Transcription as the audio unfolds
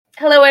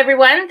Hello,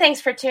 everyone. Thanks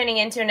for tuning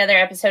in to another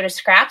episode of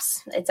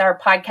Scraps. It's our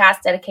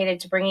podcast dedicated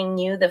to bringing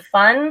you the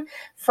fun,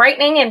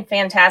 frightening, and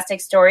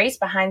fantastic stories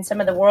behind some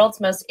of the world's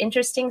most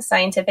interesting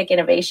scientific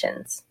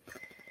innovations.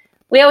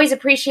 We always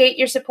appreciate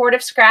your support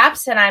of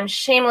Scraps, and I'm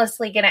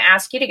shamelessly going to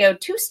ask you to go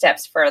 2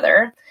 steps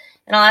further.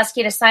 And I'll ask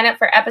you to sign up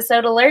for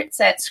episode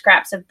alerts at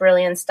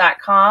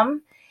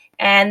scrapsofbrilliance.com,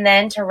 and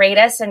then to rate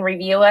us and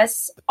review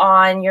us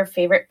on your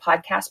favorite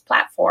podcast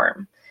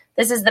platform.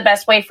 This is the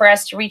best way for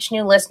us to reach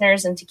new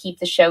listeners and to keep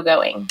the show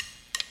going.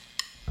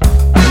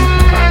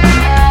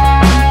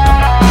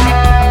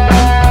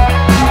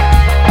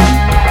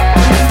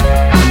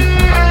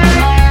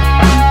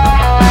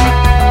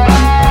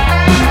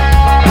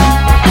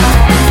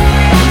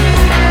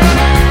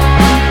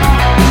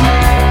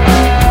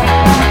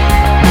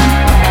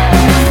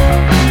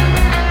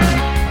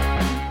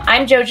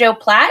 I'm JoJo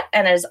Platt,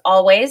 and as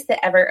always,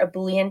 the ever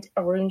ebullient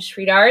Arun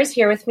Sridhar is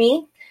here with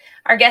me.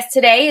 Our guest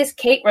today is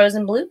Kate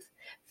Rosenbluth,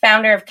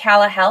 founder of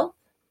Kala Health.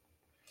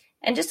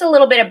 And just a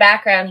little bit of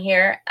background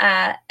here.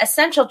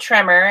 Essential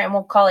tremor, and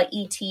we'll call it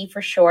ET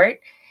for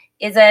short,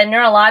 is a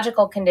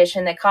neurological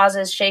condition that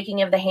causes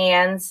shaking of the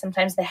hands,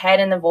 sometimes the head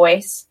and the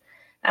voice.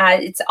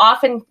 It's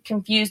often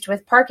confused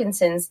with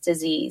Parkinson's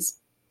disease,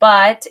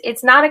 but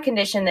it's not a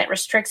condition that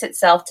restricts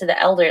itself to the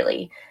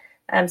elderly.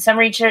 Some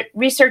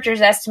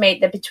researchers estimate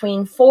that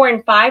between 4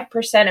 and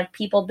 5% of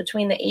people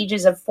between the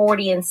ages of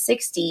 40 and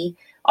 60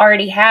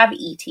 already have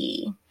ET.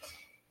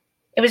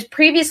 It was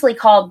previously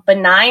called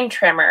benign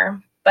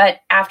tremor, but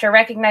after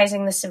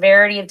recognizing the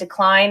severity of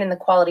decline in the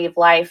quality of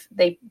life,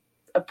 they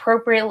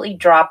appropriately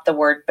dropped the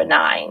word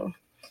benign.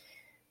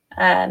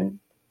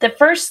 The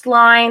first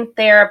line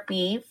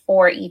therapy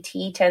for ET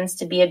tends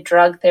to be a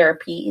drug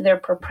therapy, either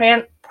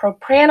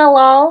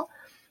propranolol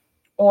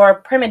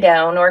or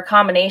primidone, or a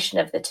combination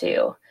of the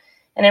two.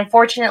 And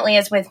unfortunately,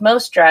 as with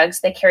most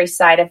drugs, they carry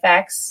side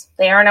effects.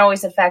 They aren't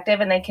always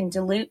effective, and they can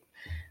dilute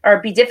or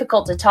be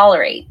difficult to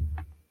tolerate.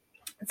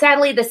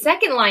 Sadly, the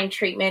second line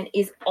treatment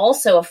is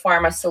also a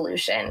pharma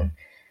solution.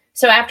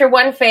 So after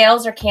one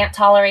fails or can't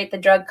tolerate the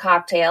drug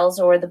cocktails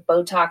or the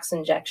Botox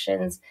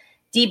injections,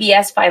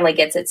 DBS finally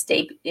gets its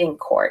day in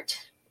court.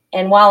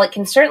 And while it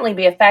can certainly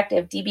be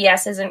effective,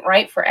 DBS isn't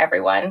right for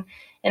everyone,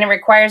 and it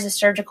requires a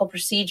surgical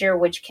procedure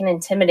which can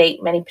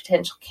intimidate many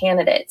potential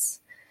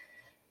candidates.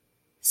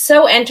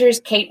 So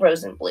enters Kate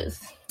Rosenbluth.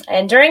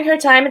 And during her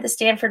time at the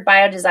Stanford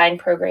Biodesign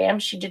program,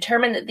 she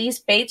determined that these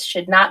fates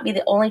should not be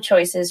the only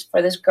choices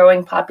for this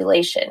growing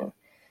population.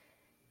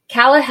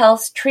 Kala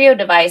Health's Trio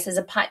device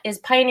is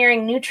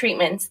pioneering new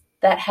treatments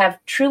that have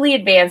truly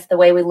advanced the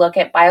way we look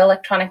at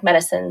bioelectronic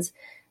medicines,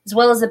 as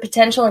well as the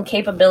potential and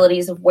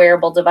capabilities of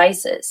wearable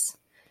devices.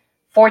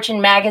 Fortune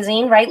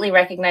magazine rightly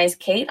recognized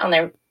Kate on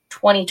their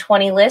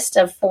 2020 list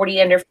of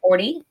 40 under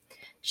 40.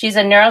 She's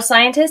a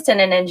neuroscientist and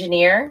an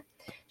engineer.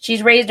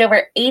 She's raised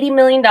over $80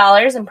 million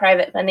in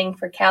private funding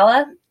for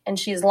Kala, and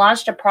she's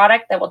launched a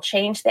product that will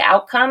change the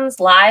outcomes,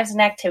 lives,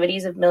 and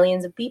activities of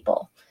millions of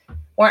people.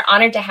 We're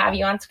honored to have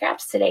you on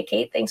Scraps today,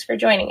 Kate. Thanks for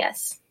joining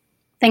us.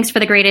 Thanks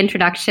for the great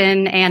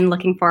introduction, and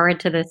looking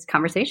forward to this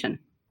conversation.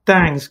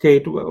 Thanks,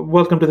 Kate.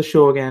 Welcome to the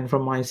show again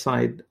from my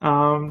side.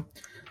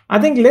 I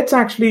think let's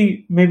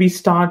actually maybe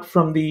start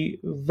from the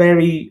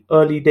very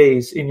early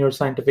days in your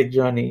scientific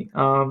journey.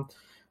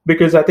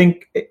 Because I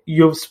think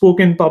you've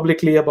spoken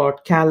publicly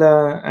about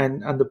Kala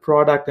and the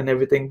product and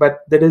everything, but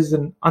there is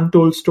an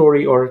untold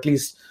story, or at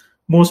least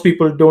most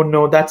people don't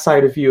know that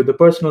side of you, the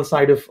personal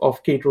side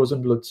of Kate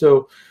Rosenbluth.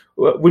 So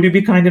would you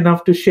be kind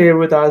enough to share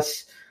with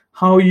us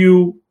how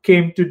you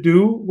came to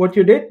do what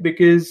you did?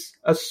 Because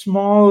a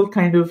small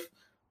kind of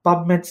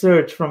PubMed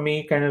search from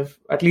me, kind of,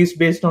 at least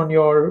based on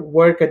your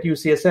work at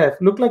UCSF,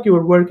 looked like you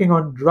were working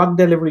on drug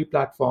delivery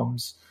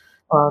platforms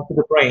to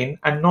the brain,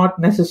 and not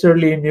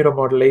necessarily in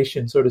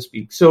neuromodulation, so to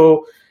speak.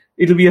 So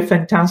it'll be a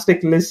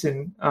fantastic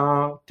listen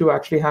to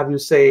actually have you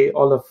say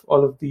all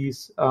of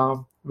these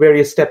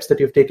various steps that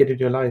you've taken in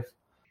your life.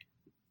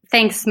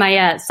 Thanks.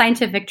 My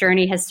scientific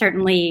journey has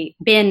certainly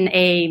been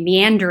a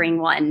meandering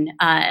one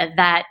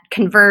that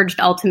converged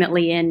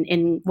ultimately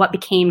in what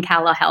became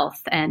Kala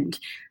Health. And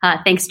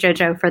thanks,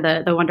 JoJo, for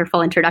the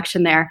wonderful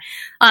introduction there.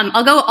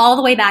 I'll go all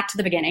the way back to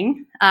the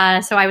beginning.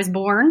 So I was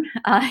born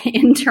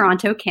in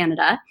Toronto,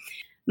 Canada.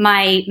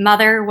 My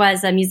mother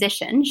was a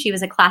musician. She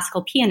was a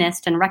classical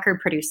pianist and record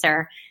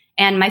producer.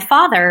 And my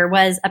father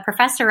was a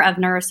professor of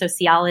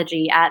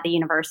neurosociology at the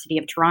University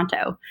of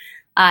Toronto.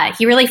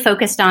 He really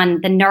focused on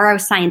the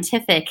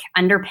neuroscientific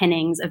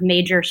underpinnings of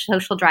major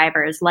social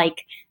drivers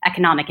like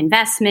economic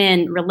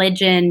investment,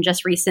 religion.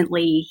 Just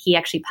recently, he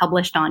actually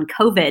published on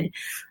COVID.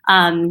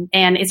 And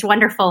it's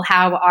wonderful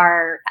how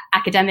our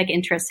academic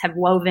interests have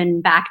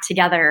woven back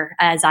together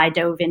as I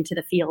dove into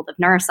the field of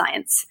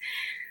neuroscience.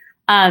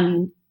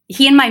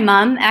 He and my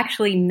mom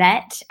actually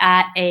met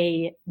at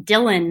a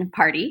Dylan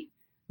party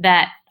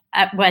that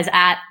was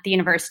at the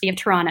University of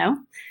Toronto.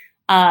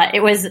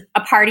 It was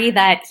a party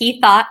that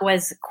he thought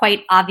was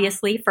quite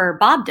obviously for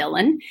Bob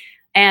Dylan.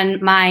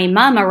 And my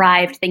mom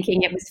arrived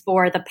thinking it was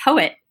for the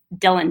poet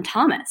Dylan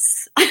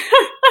Thomas.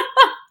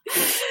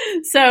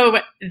 So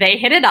they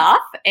hit it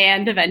off,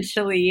 and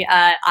eventually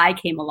I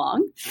came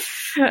along.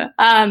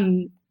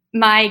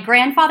 My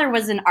grandfather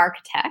was an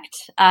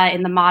architect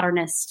in the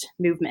modernist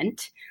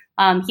movement.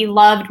 He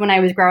loved, when I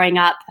was growing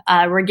up,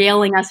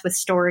 regaling us with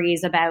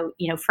stories about,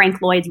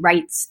 Frank Lloyd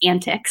Wright's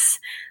antics.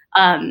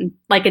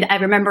 I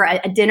remember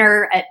a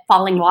dinner at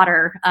Falling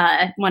Water,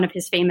 one of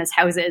his famous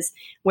houses,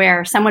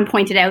 where someone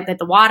pointed out that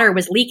the water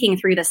was leaking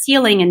through the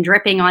ceiling and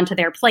dripping onto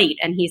their plate.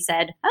 And he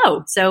said,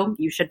 "Oh, so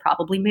you should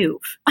probably move."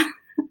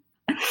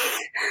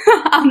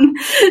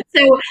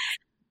 So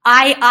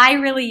I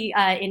really,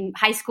 in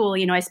high school,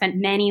 I spent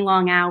many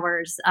long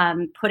hours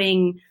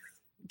putting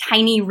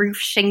tiny roof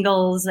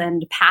shingles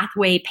and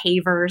pathway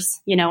pavers,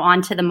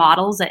 onto the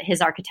models at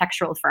his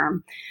architectural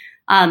firm.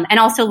 And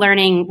also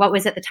learning what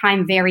was at the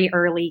time very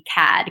early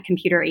CAD,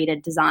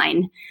 computer-aided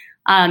design.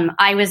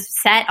 I was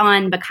set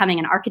on becoming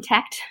an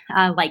architect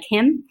like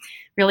him,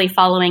 really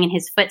following in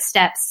his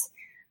footsteps.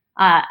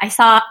 I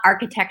saw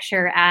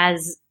architecture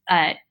as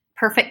a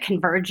perfect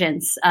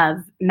convergence of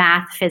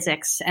math,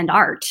 physics, and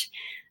art,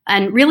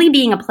 and really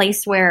being a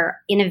place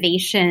where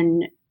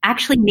innovation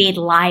actually made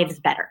lives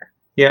better.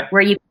 Yeah.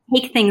 Where you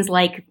take things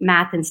like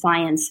math and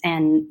science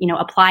and,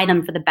 apply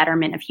them for the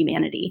betterment of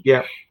humanity.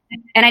 Yeah.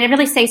 And I'd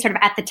really say sort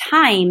of at the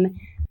time,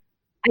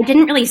 I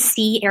didn't really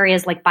see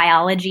areas like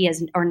biology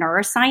or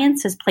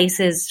neuroscience as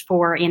places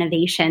for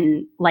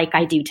innovation like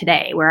I do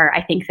today, where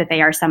I think that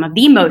they are some of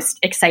the most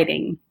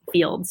exciting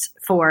fields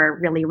for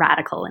really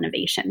radical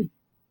innovation.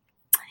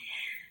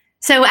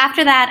 So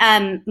after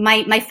that,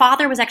 my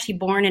father was actually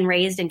born and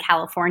raised in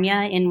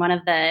California in one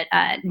of the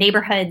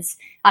neighborhoods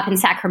up in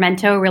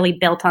Sacramento, really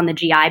built on the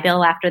GI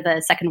Bill after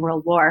the Second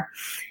World War.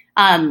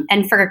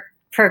 And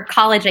for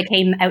college, I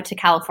came out to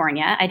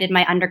California. I did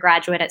my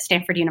undergraduate at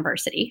Stanford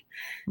University.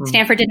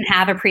 Stanford didn't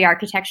have a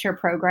pre-architecture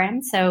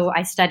program, so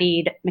I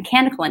studied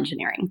mechanical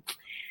engineering.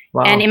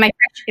 Wow. And in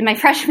my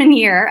freshman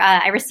year,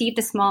 I received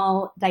a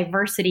small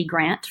diversity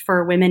grant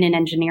for women in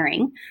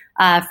engineering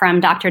from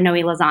Dr. Noe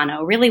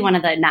Lozano, really one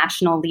of the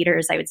national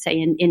leaders, I would say,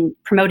 in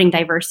promoting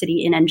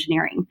diversity in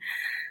engineering.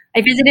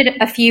 I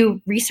visited a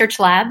few research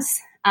labs,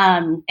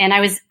 and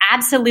I was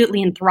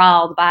absolutely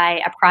enthralled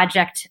by a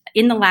project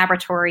in the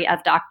laboratory of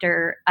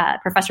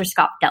Professor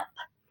Scott Delp.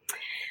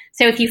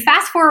 So if you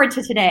fast forward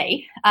to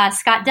today,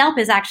 Scott Delp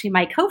is actually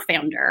my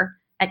co-founder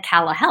at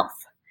Cala Health.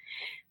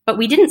 But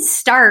we didn't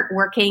start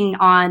working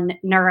on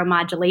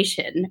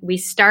neuromodulation. We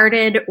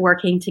started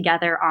working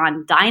together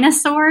on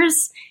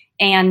dinosaurs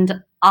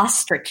and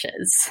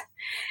ostriches.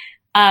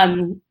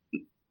 And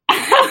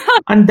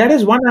that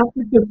is one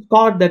aspect of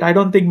Scott that I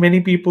don't think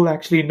many people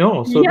actually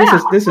know. So Yeah.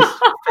 this is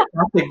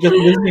fantastic, just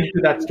listening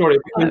to that story.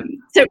 Because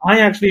I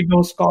actually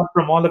know Scott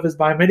from all of his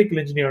biomedical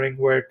engineering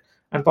work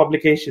and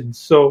publications.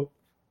 So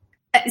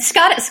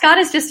Scott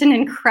is just an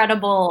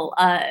incredible,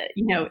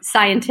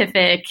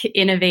 scientific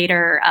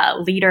innovator,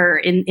 leader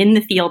in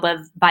the field of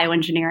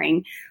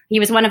bioengineering. He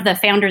was one of the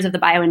founders of the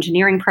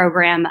bioengineering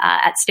program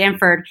at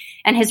Stanford,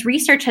 and his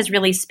research has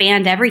really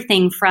spanned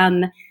everything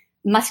from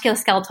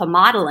musculoskeletal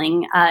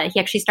modeling. He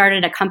actually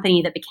started a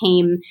company that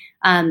became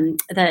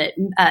the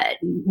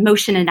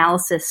Motion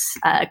Analysis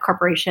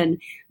Corporation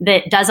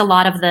that does a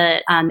lot of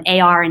the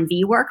AR and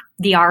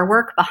VR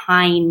work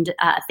behind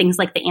things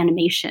like the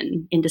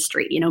animation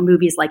industry,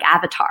 movies like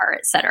Avatar,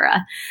 et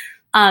cetera.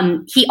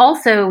 He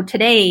also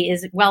today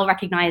is well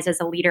recognized as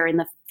a leader in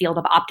the field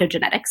of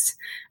optogenetics,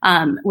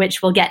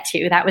 which we'll get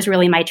to. That was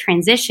really my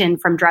transition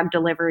from drug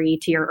delivery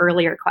to your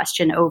earlier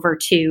question over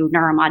to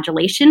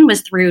neuromodulation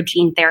was through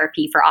gene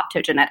therapy for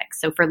optogenetics,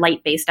 so for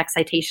light-based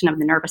excitation of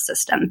the nervous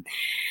system.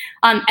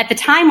 At the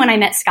time when I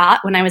met Scott,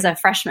 when I was a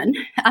freshman,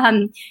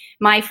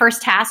 my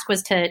first task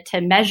was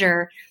to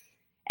measure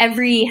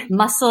every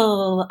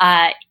muscle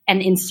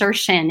and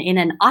insertion in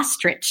an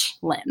ostrich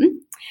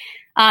limb.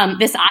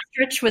 This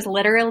ostrich was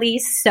literally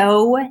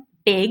so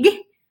big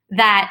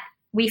that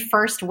we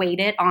first weighed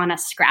it on a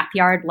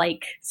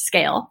scrapyard-like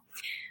scale.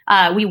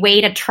 We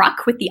weighed a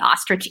truck with the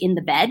ostrich in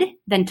the bed,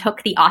 then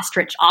took the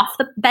ostrich off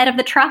the bed of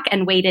the truck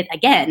and weighed it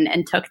again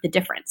and took the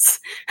difference.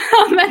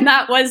 And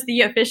that was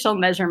the official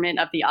measurement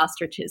of the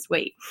ostrich's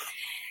weight.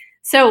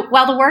 So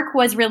while the work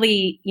was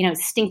really,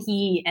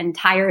 stinky and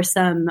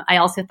tiresome, I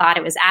also thought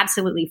it was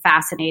absolutely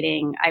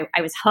fascinating.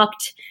 I was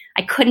hooked.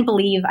 I couldn't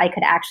believe I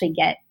could actually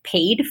get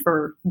paid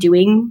for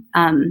doing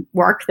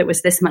work that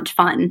was this much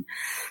fun.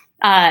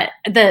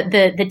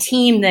 The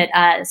team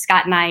that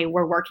Scott and I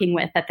were working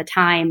with at the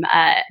time,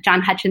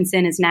 John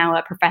Hutchinson is now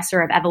a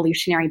professor of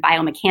evolutionary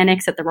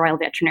biomechanics at the Royal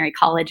Veterinary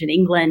College in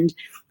England,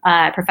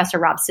 Professor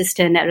Rob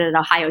Siston at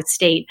Ohio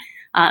State.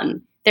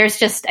 There's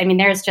just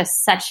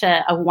such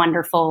a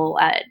wonderful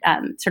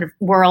sort of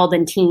world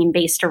and team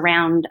based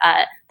around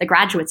the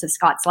graduates of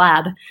Scott's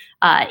lab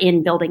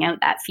in building out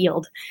that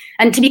field.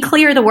 And to be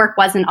clear, the work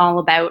wasn't all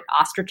about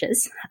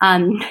ostriches.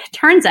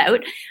 Turns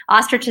out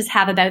ostriches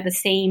have about the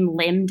same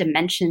limb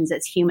dimensions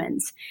as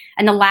humans.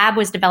 And the lab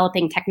was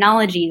developing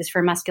technologies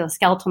for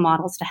musculoskeletal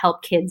models to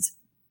help kids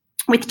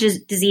with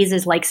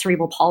diseases like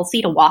cerebral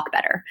palsy to walk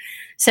better.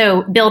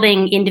 So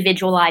building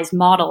individualized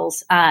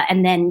models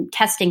and then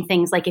testing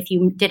things like if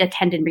you did a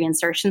tendon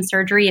reinsertion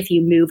surgery, if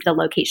you moved the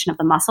location of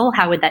the muscle,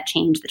 how would that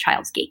change the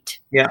child's gait?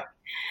 Yeah.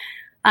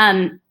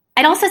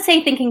 I'd also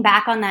say, thinking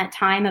back on that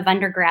time of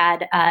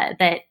undergrad,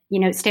 that,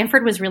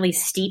 Stanford was really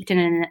steeped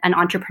in an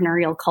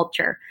entrepreneurial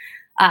culture.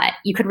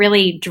 You could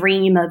really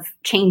dream of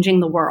changing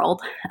the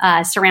world,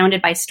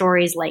 surrounded by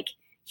stories like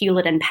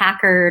Hewlett and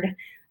Packard.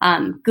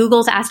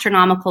 Google's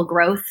astronomical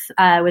growth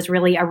was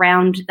really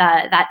around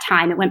that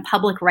time. It went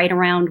public right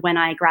around when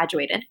I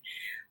graduated.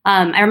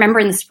 I remember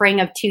in the spring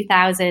of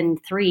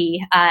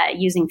 2003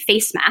 using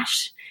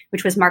FaceMash,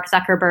 which was Mark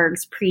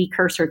Zuckerberg's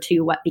precursor to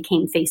what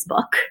became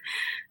Facebook.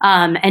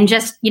 And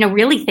just,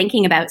 really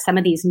thinking about some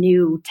of these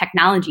new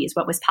technologies,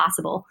 what was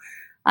possible.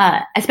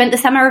 I spent the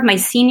summer of my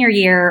senior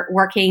year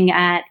working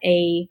at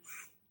a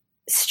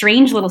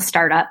strange little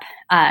startup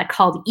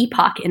called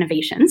Epoch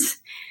Innovations.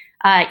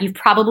 You've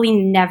probably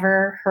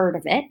never heard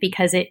of it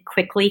because it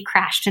quickly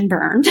crashed and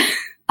burned.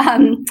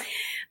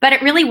 But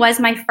it really was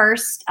my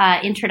first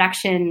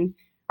introduction,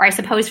 or I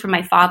suppose from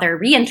my father,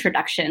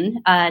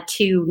 reintroduction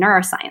to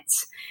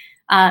neuroscience,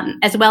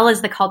 as well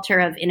as the culture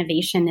of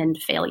innovation and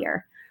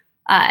failure.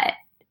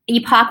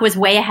 Epoch was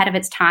way ahead of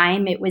its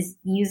time. It was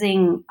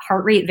using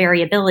heart rate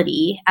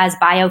variability as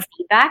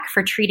biofeedback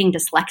for treating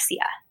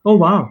dyslexia. Oh,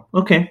 wow.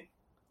 Okay.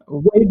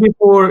 Way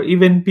before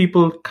even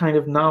people kind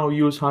of now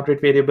use heart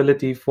rate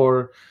variability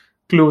for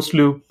closed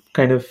loop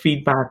kind of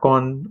feedback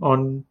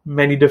on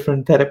many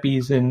different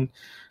therapies and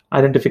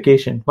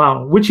identification.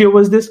 Wow. Which year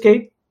was this,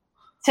 Kate?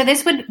 So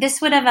this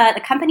would have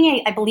the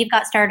company, I believe,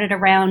 got started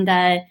around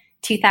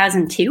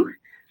 2002.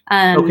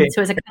 Okay. So it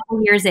was a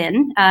couple years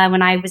in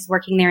when I was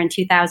working there in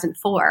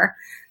 2004.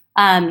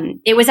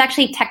 It was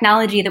actually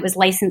technology that was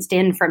licensed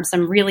in from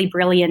some really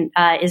brilliant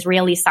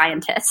Israeli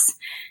scientists.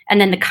 And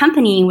then the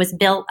company was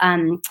built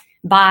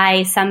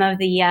by some of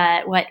the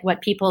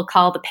what people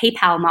call the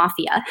PayPal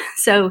mafia.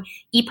 So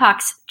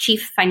Epoch's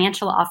chief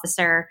financial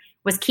officer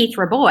was Keith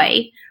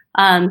Rabois,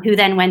 who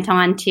then went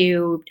on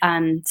to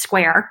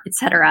Square, et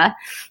cetera.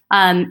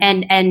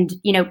 And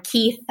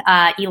Keith,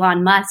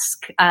 Elon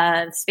Musk,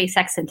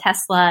 SpaceX and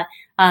Tesla,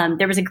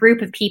 there was a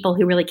group of people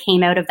who really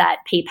came out of that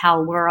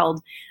PayPal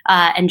world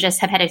and just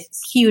have had a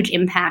huge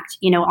impact,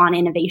 on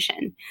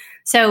innovation.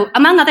 So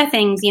among other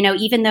things,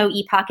 even though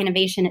Epoch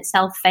Innovation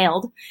itself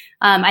failed,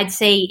 I'd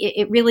say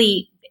it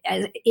really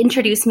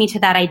introduced me to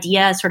that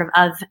idea sort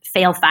of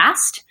fail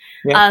fast.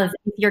 Yeah. Of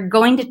if you're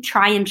going to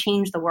try and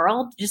change the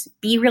world, just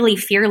be really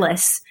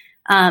fearless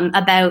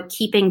about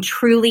keeping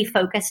truly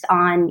focused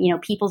on,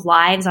 people's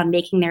lives, on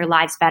making their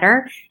lives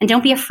better. And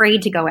don't be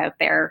afraid to go out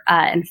there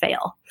and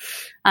fail.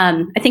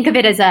 I think of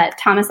it as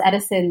Thomas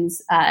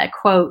Edison's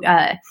quote.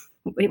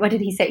 What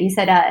did he say? He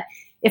said,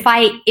 if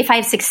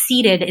I've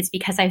succeeded, it's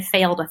because I've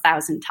failed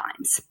 1,000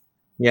 times.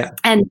 Yeah.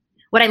 And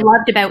what I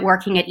loved about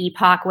working at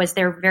Epoch was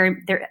their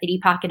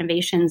Epoch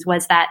Innovations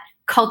was that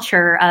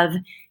culture of,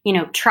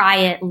 try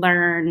it,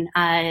 learn,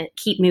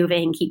 keep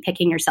moving, keep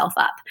picking yourself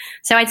up.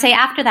 So I'd say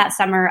after that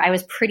summer, I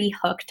was pretty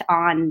hooked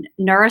on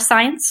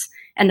neuroscience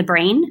and the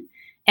brain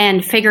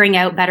and figuring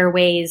out better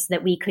ways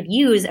that we could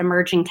use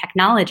emerging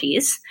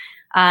technologies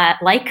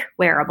like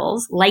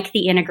wearables, like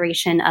the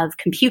integration of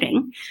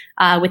computing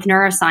with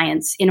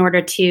neuroscience in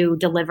order to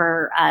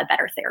deliver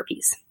better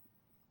therapies.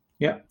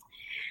 Yeah.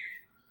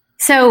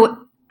 So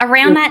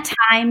around that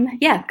time,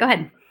 yeah, go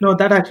ahead. No,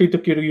 that actually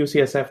took you to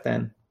UCSF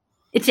then.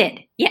 It did,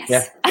 yes.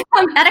 Yeah.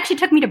 That actually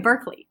took me to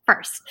Berkeley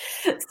first.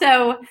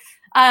 So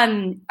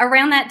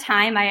around that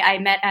time, I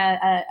met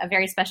a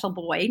very special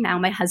boy, now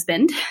my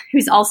husband,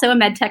 who's also a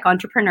medtech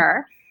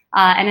entrepreneur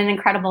and an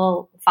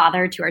incredible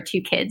father to our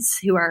 2 kids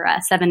who are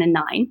 7 and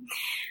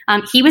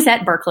 9. He was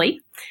at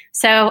Berkeley.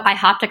 So I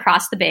hopped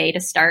across the bay to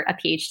start a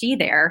PhD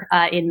there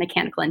in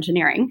mechanical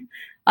engineering.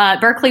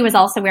 Berkeley was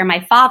also where my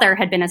father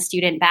had been a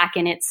student back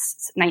in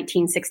its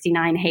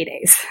 1969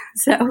 heydays.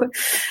 So,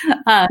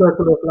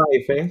 circle of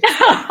life, eh?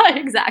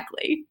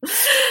 Exactly.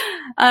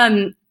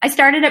 I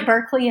started at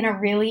Berkeley in a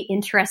really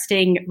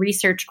interesting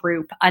research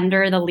group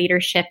under the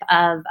leadership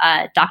of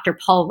Dr.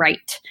 Paul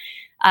Wright.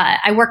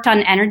 I worked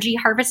on energy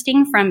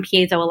harvesting from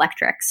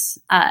piezoelectrics,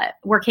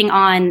 working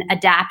on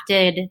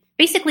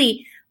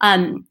basically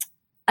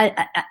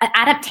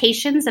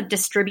adaptations of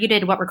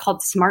distributed, what were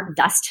called smart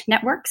dust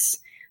networks,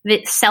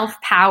 that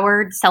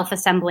self-powered,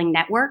 self-assembling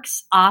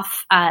networks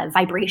off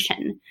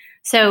vibration.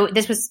 So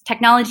this was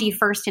technology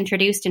first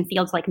introduced in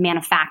fields like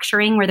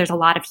manufacturing, where there's a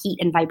lot of heat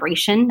and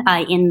vibration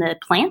in the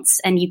plants,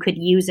 and you could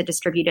use a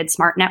distributed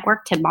smart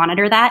network to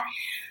monitor that.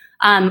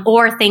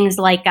 Or things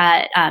like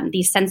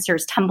these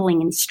sensors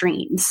tumbling in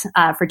streams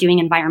for doing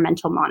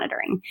environmental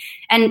monitoring.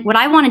 And what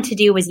I wanted to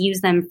do was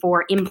use them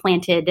for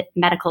implanted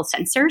medical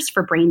sensors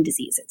for brain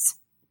diseases.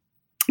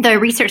 The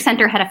research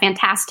center had a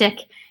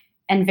fantastic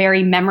and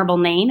very memorable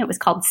name. It was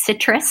called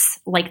CITRIS,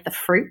 like the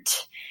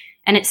fruit.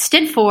 And it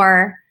stood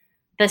for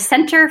the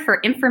Center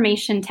for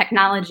Information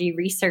Technology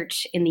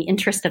Research in the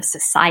Interest of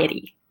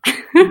Society.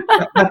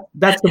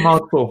 That's a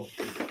mouthful.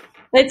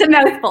 It's a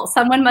mouthful.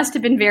 Someone must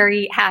have been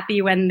very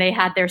happy when they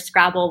had their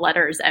Scrabble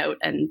letters out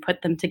and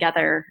put them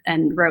together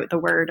and wrote the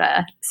word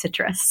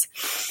citrus.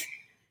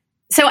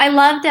 So I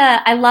loved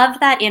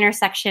that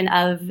intersection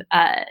of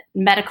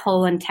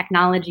medical and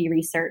technology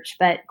research,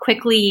 but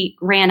quickly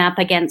ran up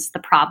against the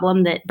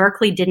problem that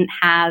Berkeley didn't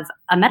have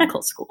a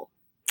medical school.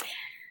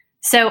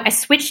 So I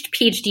switched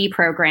PhD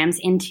programs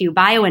into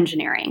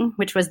bioengineering,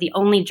 which was the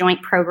only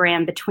joint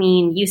program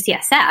between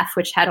UCSF,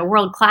 which had a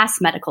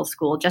world-class medical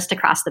school just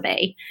across the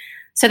bay,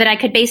 so that I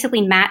could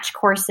basically match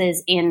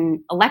courses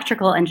in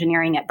electrical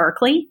engineering at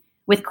Berkeley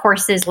with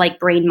courses like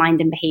brain,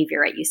 mind, and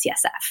behavior at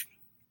UCSF.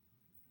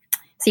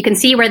 So you can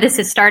see where this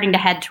is starting to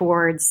head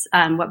towards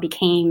what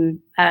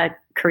became a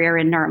career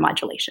in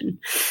neuromodulation.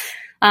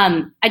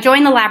 I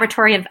joined the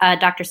laboratory of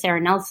Dr.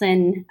 Sarah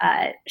Nelson.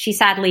 She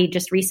sadly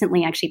just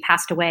recently actually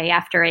passed away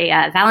after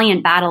a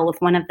valiant battle with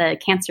one of the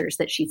cancers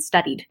that she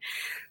studied.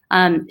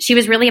 She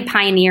was really a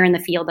pioneer in the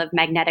field of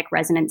magnetic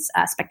resonance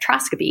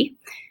spectroscopy,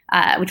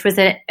 which was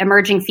an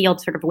emerging field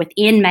sort of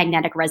within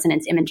magnetic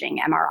resonance imaging,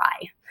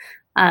 MRI.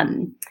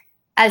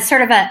 As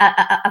sort of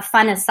a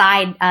fun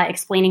aside,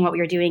 explaining what we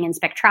were doing in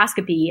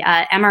spectroscopy,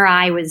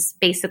 MRI was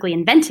basically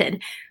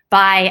invented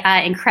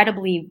by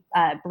incredibly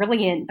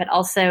brilliant, but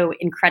also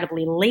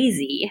incredibly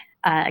lazy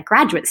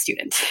graduate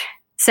student.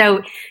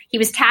 So he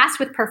was tasked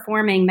with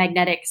performing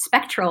magnetic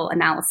spectral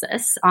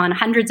analysis on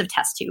hundreds of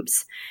test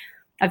tubes,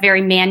 a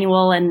very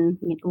manual and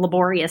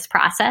laborious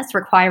process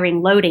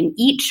requiring loading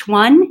each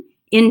one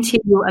into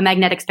a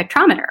magnetic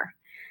spectrometer.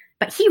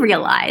 But he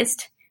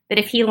realized that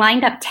if he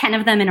lined up 10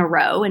 of them in a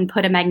row and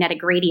put a magnetic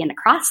gradient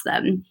across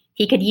them,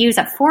 he could use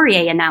a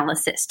Fourier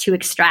analysis to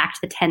extract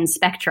the 10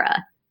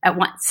 spectra at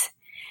once.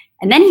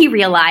 And then he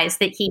realized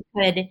that he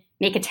could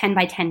make a 10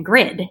 by 10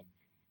 grid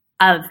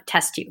of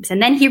test tubes.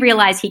 And then he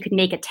realized he could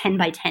make a 10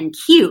 by 10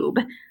 cube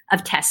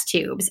of test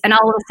tubes. And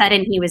all of a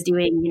sudden he was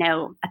doing,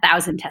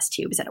 1,000 test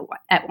tubes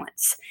at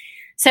once.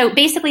 So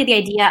basically the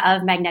idea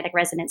of magnetic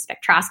resonance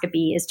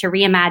spectroscopy is to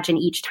reimagine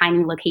each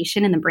tiny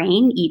location in the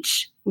brain,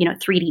 each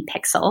 3D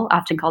pixel,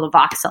 often called a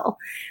voxel,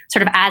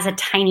 sort of as a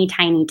tiny,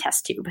 tiny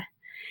test tube.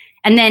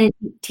 And then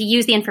to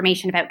use the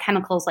information about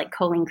chemicals like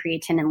choline,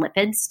 creatine, and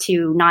lipids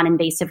to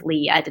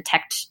non-invasively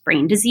detect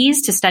brain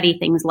disease to study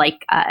things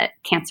like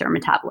cancer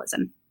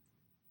metabolism.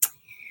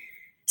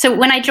 So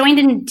when I joined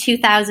in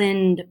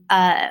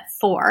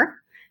 2004,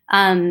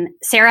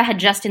 Sarah had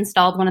just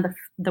installed one of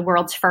the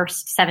world's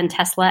first 7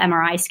 Tesla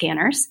MRI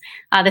scanners.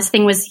 This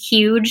thing was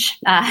huge.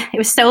 It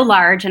was so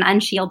large and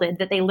unshielded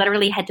that they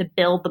literally had to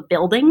build the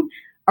building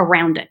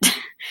around it.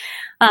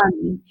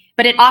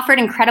 But it offered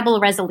incredible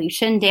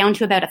resolution down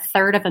to about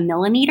 1/3 of a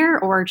millimeter,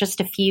 or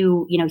just a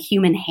few,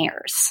 human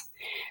hairs,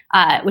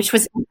 which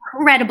was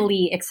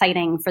incredibly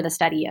exciting for the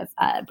study of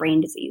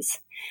brain disease.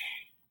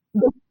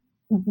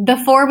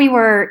 Before we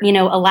were,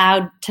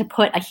 allowed to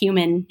put a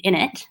human in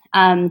it,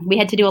 we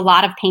had to do a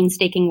lot of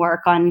painstaking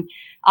work on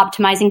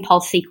optimizing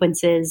pulse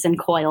sequences and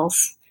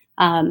coils,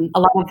 a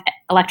lot of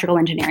electrical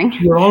engineering.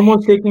 You're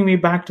almost taking me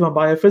back to a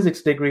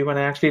biophysics degree when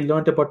I actually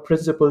learned about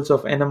principles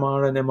of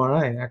NMR and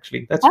MRI,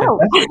 actually. That's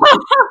fantastic.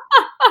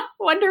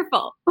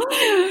 Wonderful.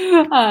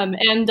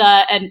 And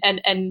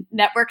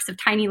networks of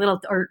tiny little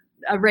or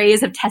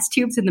arrays of test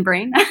tubes in the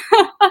brain.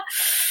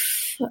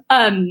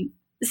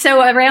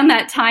 So around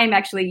that time,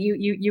 actually,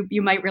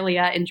 you might really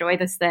enjoy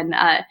this then.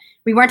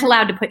 We weren't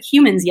allowed to put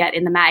humans yet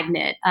in the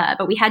magnet,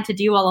 but we had to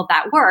do all of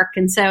that work.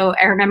 And so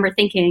I remember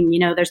thinking,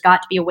 there's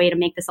got to be a way to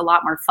make this a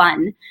lot more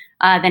fun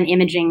than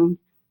imaging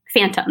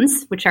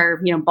phantoms, which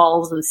are,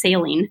 balls of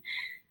saline.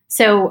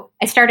 So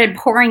I started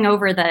poring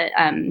over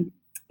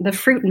the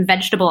fruit and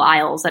vegetable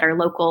aisles at our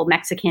local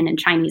Mexican and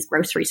Chinese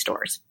grocery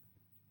stores.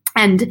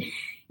 And,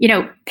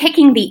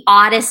 picking the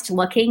oddest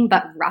looking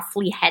but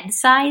roughly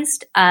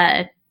head-sized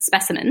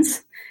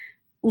specimens,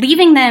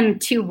 leaving them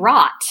to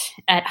rot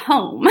at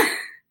home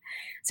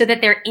so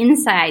that their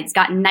insides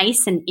got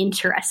nice and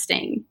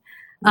interesting.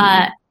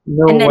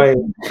 Way.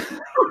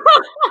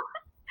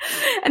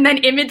 And then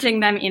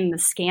imaging them in the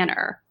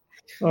scanner.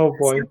 Oh,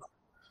 boy.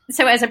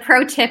 So as a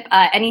pro tip,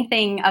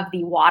 anything of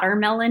the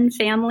watermelon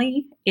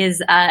family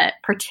is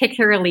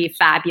particularly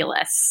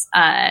fabulous.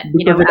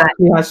 Because it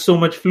actually has so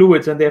much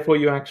fluids, and therefore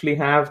you actually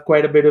have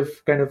quite a bit of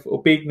kind of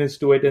opaqueness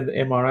to it in the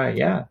MRI.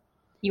 Yeah.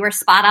 You are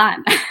spot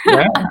on.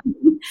 Yeah.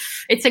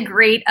 It's a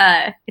great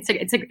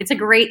it's a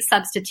great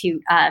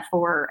substitute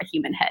for a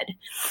human head.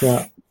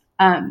 Yeah.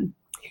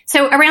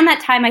 So around that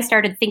time, I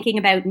started thinking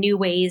about new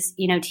ways,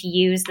 to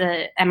use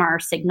the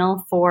MR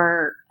signal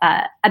for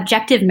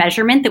objective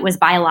measurement that was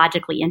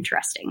biologically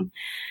interesting.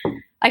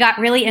 I got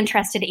really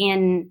interested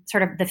in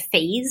sort of the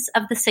phase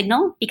of the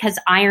signal because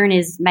iron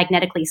is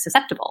magnetically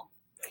susceptible.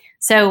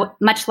 So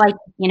much like,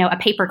 a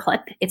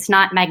paperclip, it's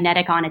not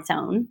magnetic on its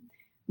own.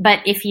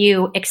 But if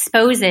you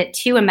expose it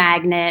to a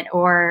magnet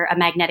or a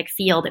magnetic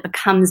field, it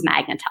becomes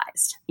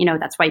magnetized.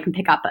 That's why you can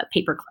pick up a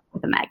paperclip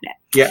with a magnet.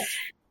 Yeah.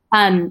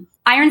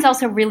 Iron's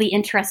also really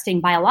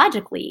interesting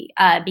biologically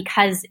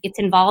because it's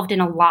involved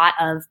in a lot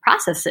of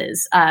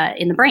processes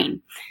in the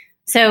brain.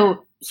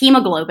 So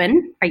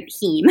hemoglobin, right,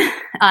 heme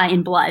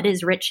in blood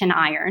is rich in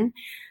iron.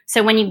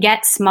 So when you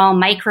get small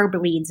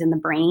microbleeds in the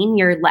brain,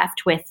 you're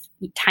left with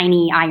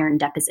tiny iron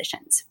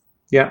depositions.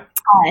 Yeah.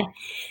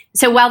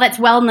 So while that's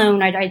well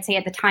known, I'd say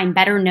at the time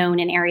better known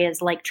in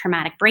areas like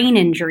traumatic brain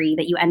injury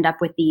that you end up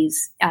with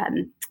these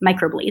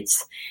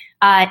microbleeds,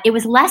 it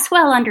was less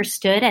well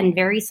understood and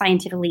very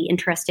scientifically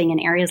interesting in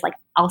areas like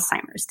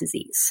Alzheimer's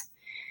disease.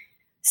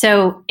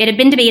 So it had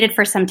been debated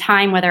for some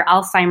time whether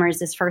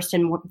Alzheimer's is first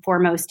and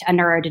foremost a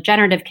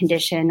neurodegenerative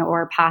condition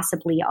or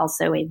possibly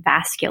also a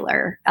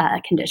vascular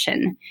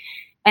condition.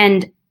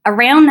 And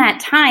around that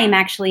time,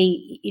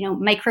 actually,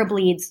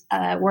 microbleeds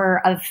were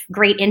of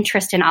great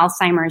interest in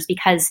Alzheimer's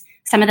because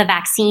some of the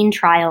vaccine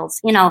trials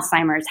in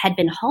Alzheimer's had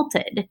been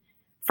halted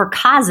for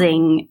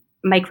causing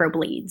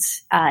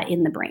microbleeds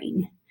in the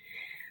brain.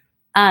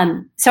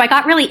 So I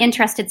got really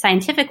interested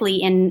scientifically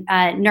in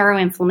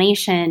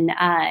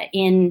neuroinflammation,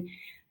 in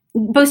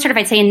both sort of,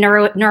 I'd say, in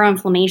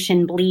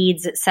neuroinflammation,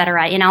 bleeds, et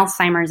cetera, in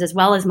Alzheimer's, as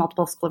well as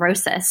multiple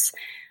sclerosis.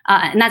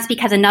 And that's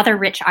because another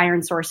rich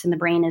iron source in the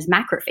brain is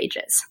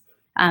macrophages.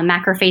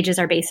 Macrophages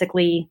are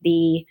basically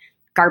the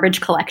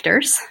garbage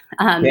collectors.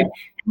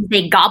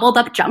 They gobbled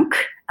up junk.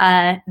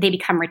 They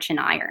become rich in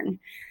iron.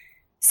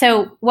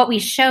 So what we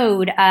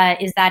showed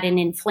is that in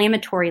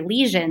inflammatory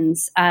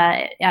lesions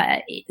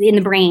in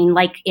the brain,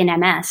 like in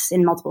MS,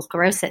 in multiple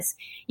sclerosis,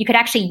 you could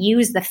actually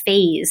use the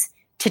phase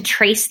to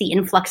trace the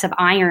influx of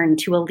iron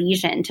to a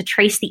lesion, to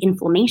trace the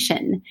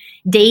inflammation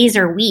days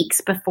or weeks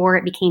before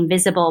it became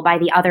visible by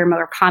the other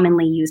more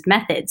commonly used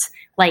methods.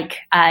 Like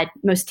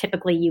most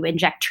typically you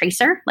inject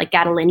tracer, like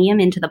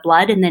gadolinium, into the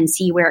blood and then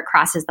see where it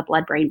crosses the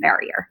blood-brain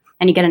barrier.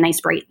 And you get a nice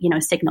bright,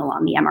 signal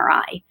on the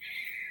MRI.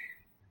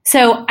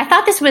 So I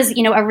thought this was,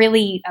 a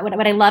really,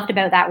 what I loved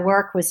about that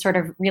work was sort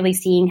of really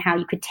seeing how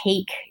you could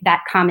take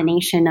that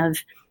combination of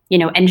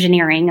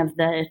engineering of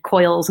the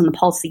coils and the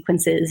pulse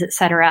sequences, et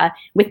cetera,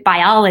 with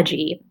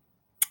biology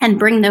and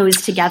bring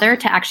those together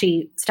to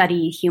actually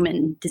study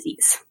human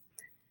disease.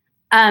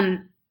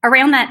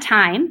 Around that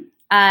time,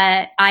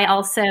 I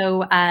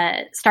also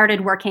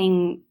started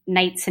working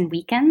nights and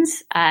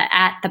weekends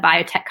at the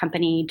biotech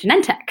company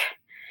Genentech,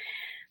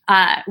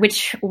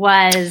 which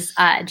was,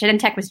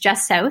 Genentech was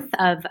just south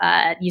of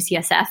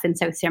UCSF in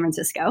South San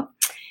Francisco.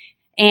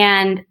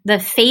 And the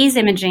phase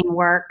imaging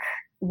work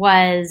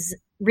was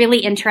really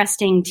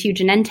interesting to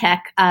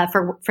Genentech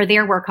for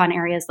their work on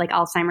areas like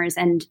Alzheimer's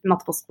and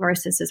multiple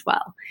sclerosis as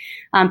well,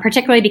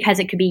 particularly because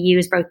it could be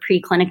used both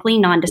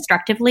preclinically,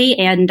 non-destructively,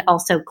 and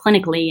also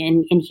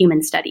clinically in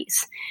human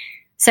studies.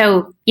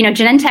 So,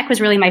 Genentech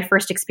was really my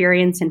first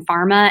experience in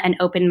pharma and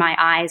opened my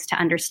eyes to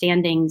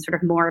understanding sort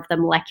of more of the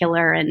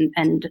molecular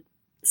and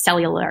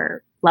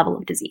cellular level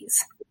of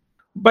disease.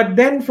 But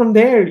then from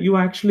there, you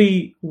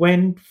actually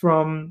went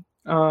from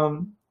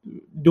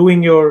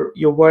doing your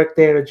work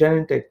there at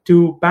Genentech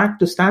to back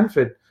to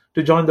Stanford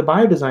to join the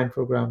biodesign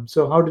program.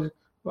 So how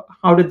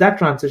did that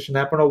transition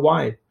happen, or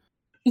why?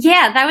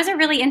 Yeah, that was a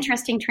really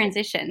interesting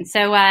transition.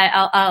 So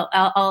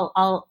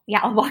I'll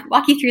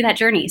walk you through that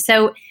journey.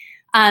 So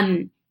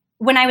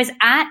when I was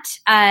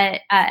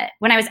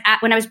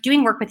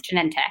doing work with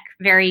Genentech,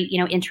 very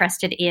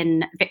interested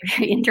in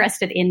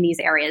these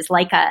areas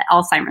like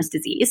Alzheimer's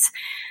disease,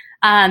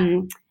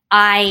 I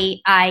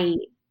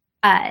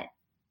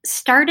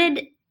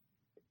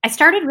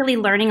started really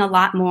learning a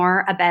lot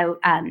more about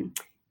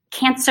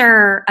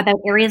cancer, about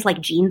areas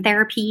like gene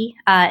therapy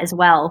as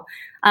well.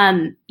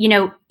 In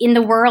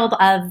the world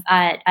of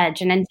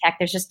Genentech,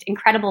 there's just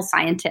incredible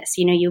scientists.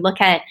 You look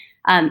at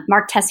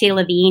Mark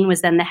Tessier-Lavigne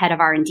was then the head of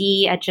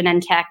R&D at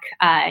Genentech.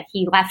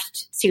 He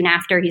left soon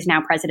after. He's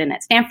now president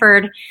at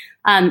Stanford.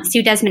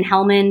 Sue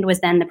Desmond-Hellmann was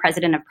then the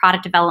president of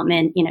product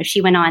development.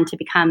 She went on to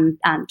become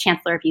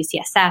chancellor of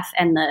UCSF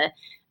and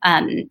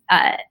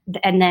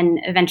then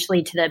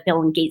eventually to the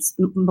Bill and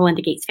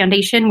Melinda Gates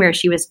Foundation, where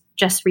she was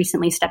just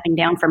recently stepping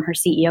down from her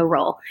CEO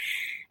role.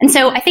 And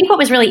so I think what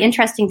was really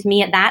interesting to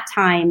me at that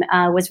time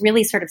was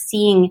really sort of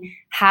seeing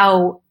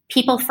how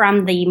people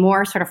from the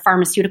more sort of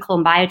pharmaceutical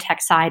and biotech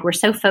side were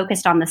so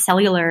focused on the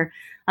cellular,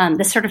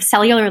 the sort of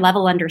cellular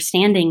level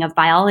understanding of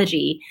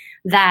biology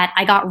that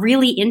I got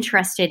really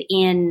interested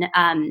in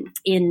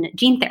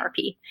gene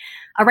therapy.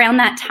 Around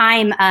that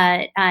time,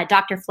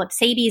 Dr. Flip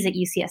Sabes at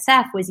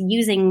UCSF was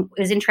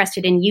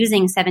interested in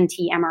using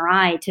 7T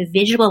MRI to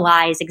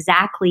visualize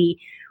exactly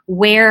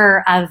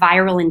where a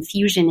viral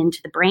infusion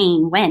into the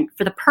brain went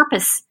for the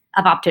purpose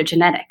of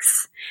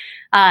optogenetics.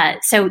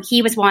 So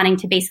he was wanting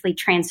to basically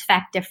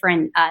transfect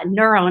different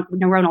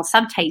neuronal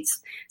subtypes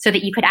so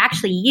that you could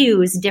actually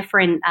use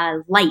different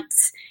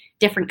lights,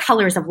 different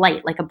colors of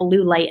light, like a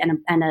blue light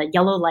and a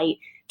yellow light,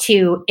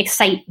 to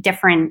excite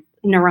different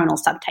neuronal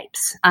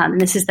subtypes.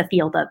 This is the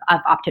field of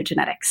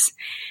optogenetics.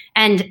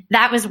 And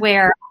that was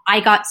where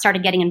I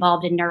started getting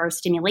involved in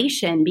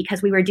neurostimulation,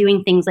 because we were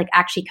doing things like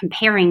actually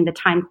comparing the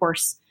time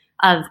course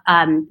of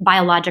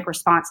biologic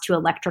response to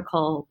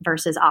electrical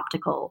versus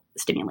optical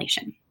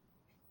stimulation.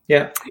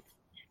 Yeah.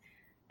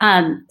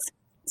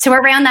 So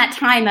around that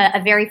time, a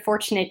very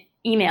fortunate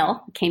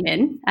email came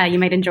in. You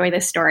might enjoy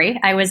this story.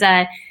 I was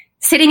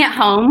sitting at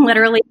home,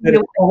 literally. There's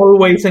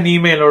always an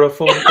email or a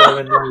phone call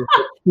and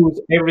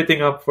screws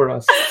everything up for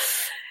us.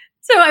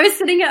 So I was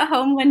sitting at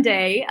home one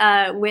day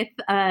with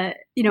a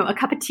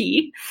cup of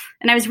tea,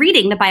 and I was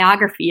reading the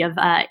biography of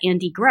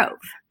Andy Grove.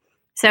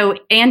 So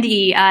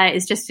Andy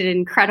is just an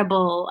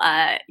incredible,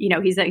 he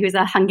was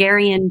a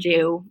Hungarian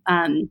Jew.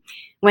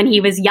 When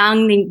he was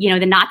young,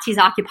 the Nazis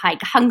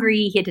occupied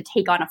Hungary. He had to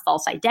take on a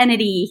false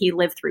identity. He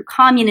lived through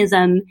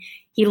communism.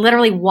 He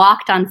literally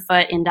walked on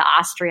foot into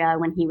Austria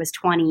when he was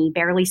 20,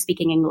 barely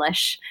speaking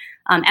English,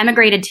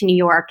 emigrated to New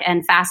York,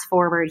 and fast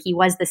forward, he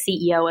was the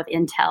CEO of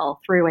Intel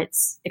through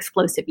its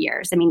explosive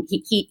years. I mean,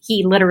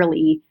 he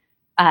literally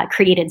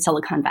created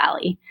Silicon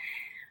Valley.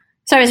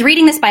 So I was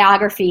reading this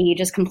biography,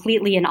 just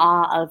completely in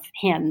awe of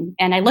him.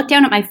 And I looked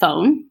down at my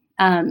phone,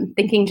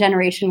 thinking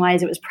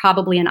generation-wise, it was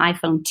probably an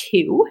iPhone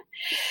 2.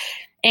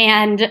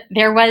 And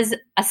there was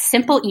a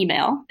simple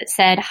email that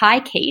said, "Hi,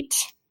 Kate.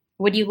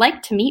 Would you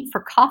like to meet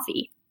for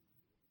coffee?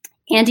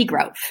 Andy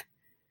Grove,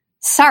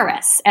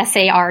 Sarus,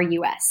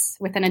 Sarus,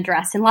 with an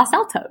address in Los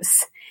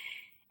Altos."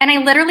 And I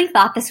literally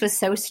thought this was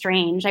so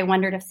strange. I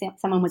wondered if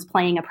someone was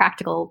playing a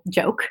practical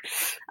joke.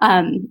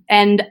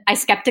 And I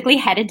skeptically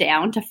headed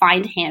down to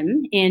find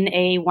him in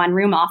a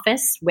one-room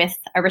office with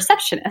a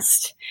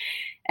receptionist.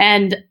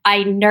 And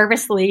I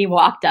nervously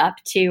walked up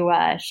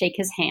to shake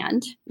his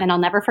hand. And I'll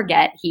never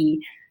forget,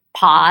 he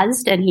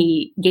paused and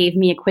he gave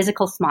me a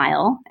quizzical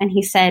smile. And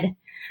he said,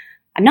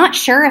 "I'm not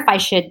sure if I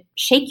should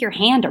shake your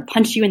hand or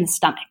punch you in the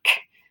stomach.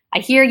 I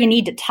hear you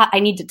need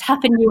I need to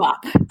toughen you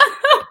up."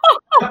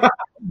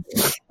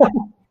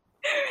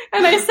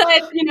 And I said,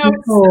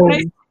 "It's so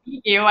nice to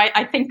meet you.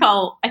 I think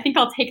I'll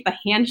take the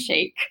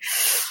handshake."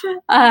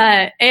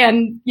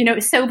 And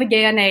so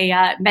began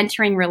a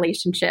mentoring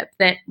relationship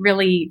that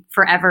really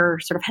forever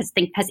sort of has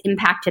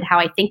impacted how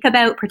I think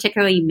about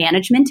particularly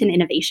management and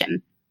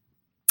innovation.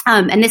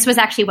 And this was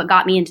actually what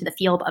got me into the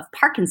field of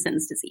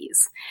Parkinson's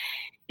disease,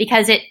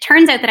 because it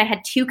turns out that I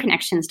had two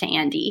connections to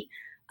Andy.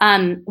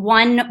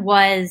 One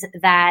was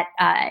that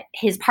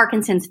his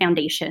Parkinson's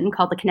Foundation,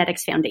 called the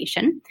Kinetics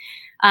Foundation,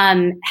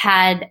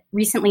 had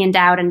recently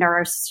endowed a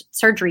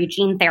neurosurgery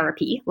gene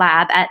therapy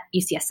lab at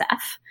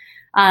UCSF.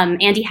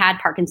 Andy had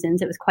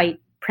Parkinson's. It was quite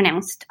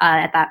pronounced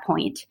at that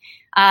point.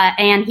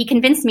 And he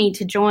convinced me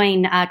to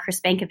join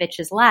Chris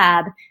Bankovich's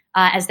lab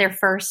as their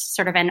first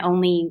sort of and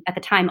only, at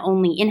the time,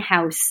 only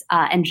in-house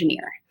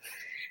engineer.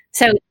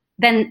 So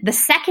then the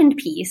second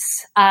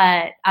piece,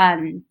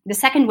 the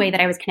second way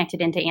that I was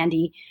connected into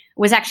Andy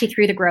was actually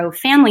through the Grove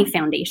Family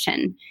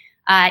Foundation.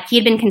 He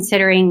had been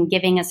considering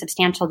giving a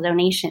substantial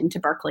donation to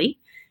Berkeley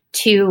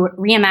to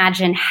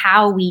reimagine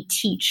how we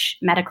teach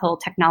medical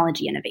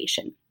technology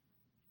innovation,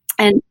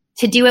 and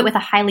to do it with a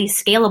highly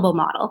scalable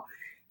model.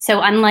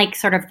 So unlike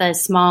sort of the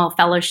small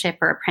fellowship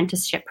or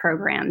apprenticeship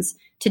programs,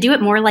 to do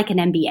it more like an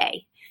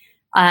MBA.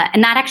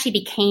 And that actually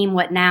became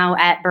what now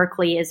at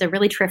Berkeley is a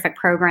really terrific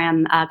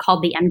program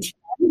called the MTM,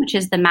 which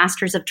is the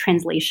Masters of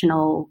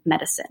Translational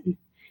Medicine.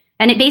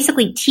 And it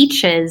basically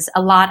teaches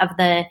a lot of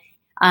the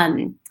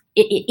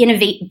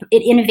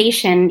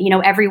innovation,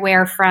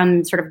 everywhere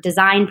from sort of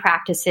design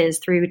practices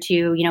through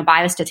to,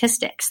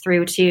 biostatistics,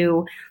 through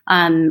to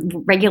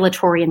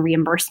regulatory and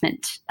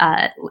reimbursement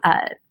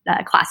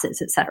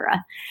classes, et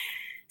cetera.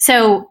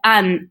 So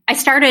I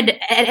started,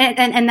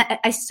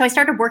 so I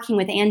started working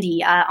with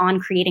Andy on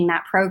creating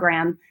that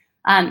program.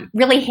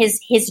 Really,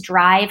 his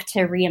drive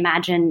to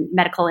reimagine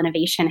medical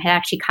innovation had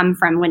actually come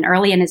from when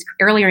earlier in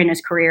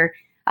his career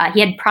he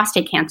had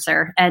prostate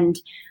cancer, and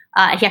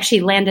he actually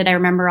landed. I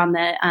remember on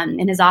the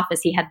in his office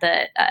he had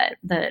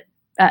the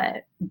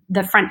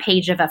front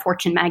page of a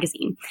Fortune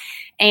magazine,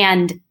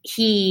 and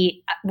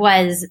he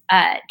was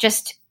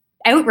just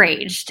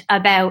outraged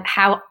about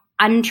how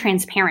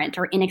untransparent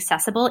or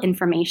inaccessible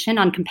information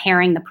on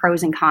comparing the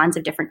pros and cons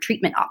of different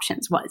treatment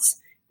options was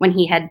when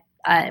he had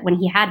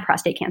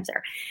prostate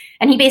cancer.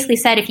 And he basically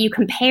said, if you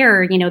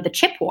compare, the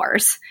chip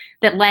wars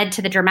that led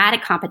to the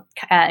dramatic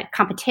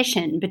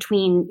competition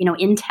between,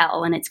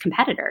 Intel and its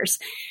competitors,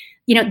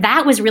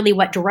 that was really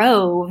what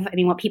drove,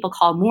 what people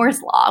call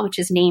Moore's Law, which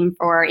is named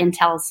for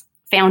Intel's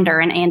founder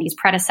and Andy's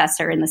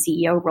predecessor in the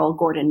CEO role,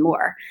 Gordon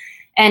Moore.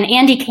 And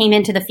Andy came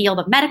into the field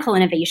of medical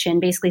innovation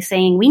basically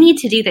saying, we need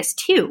to do this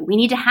too. We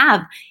need to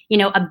have,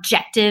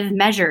 objective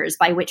measures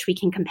by which we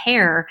can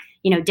compare,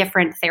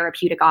 different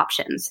therapeutic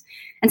options.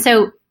 And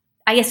so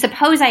I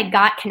suppose I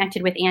got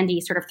connected with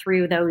Andy sort of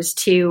through those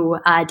two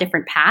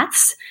different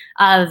paths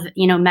of,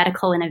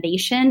 medical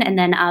innovation and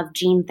then of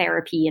gene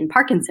therapy and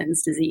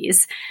Parkinson's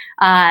disease.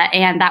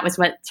 And that was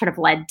what sort of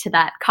led to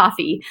that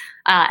coffee.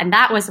 And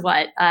that was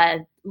what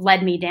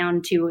led me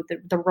down to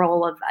the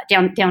role of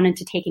down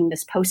into taking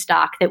this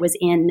postdoc that was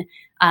in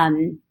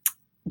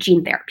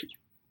gene therapy.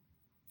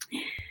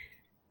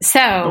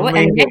 So what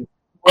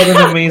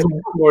an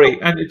amazing story.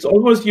 And it's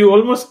you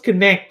almost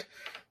connect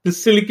the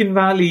Silicon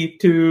Valley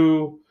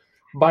to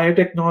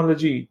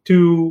biotechnology,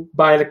 to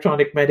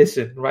bioelectronic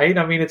medicine, right?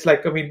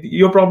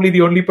 You're probably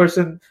the only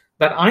person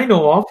that I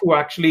know of who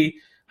actually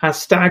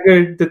has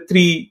staggered the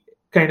three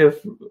kind of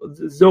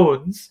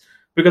zones,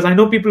 because I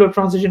know people have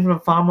transitioned from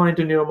pharma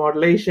into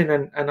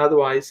neuromodulation and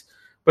otherwise,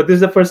 but this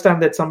is the first time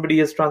that somebody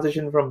has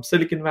transitioned from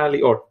Silicon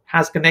Valley or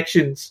has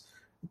connections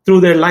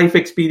through their life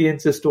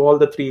experiences to all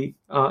the three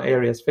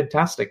areas.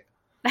 Fantastic.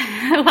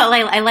 Well,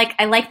 I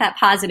like that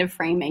positive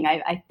framing.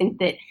 I think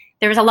that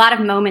there was a lot of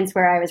moments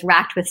where I was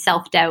racked with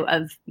self-doubt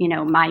of,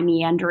 my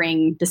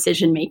meandering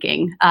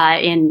decision-making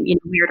in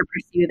where to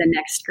pursue the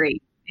next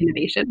great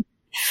innovation.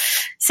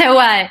 So,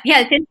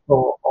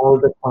 all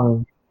the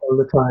time.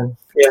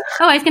 Yeah.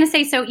 Oh, I was going to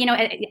say, so,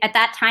 at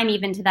that time,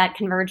 even to that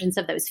convergence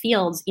of those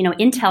fields,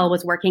 Intel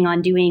was working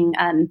on doing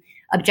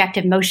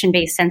objective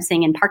motion-based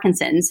sensing in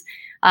Parkinson's.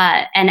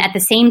 And at the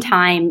same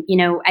time,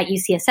 at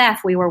UCSF,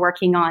 we were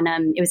working on,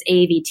 it was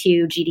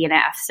AAV2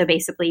 GDNF. So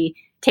basically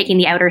taking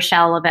the outer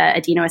shell of a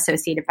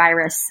adeno-associated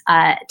virus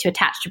to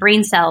attach to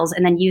brain cells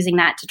and then using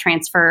that to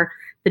transfer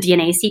the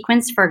DNA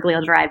sequence for a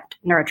glial-derived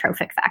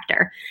neurotrophic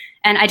factor.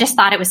 And I just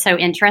thought it was so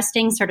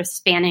interesting, sort of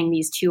spanning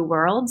these two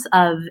worlds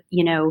of,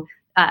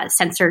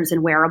 sensors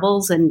and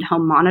wearables and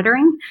home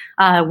monitoring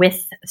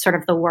with sort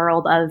of the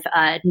world of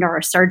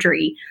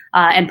neurosurgery,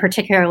 and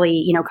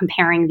particularly,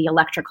 comparing the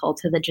electrical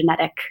to the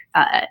genetic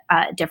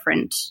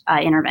different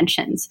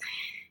interventions.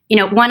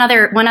 One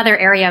other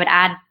area I would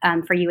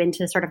add for you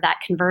into sort of that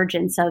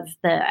convergence of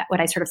what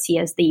I sort of see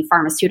as the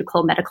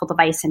pharmaceutical, medical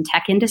device, and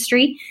tech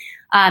industry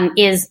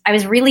is I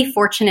was really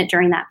fortunate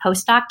during that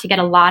postdoc to get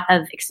a lot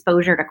of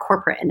exposure to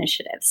corporate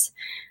initiatives,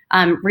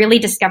 really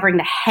discovering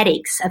the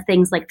headaches of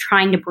things like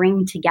trying to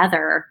bring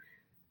together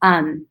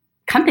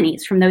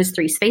companies from those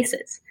three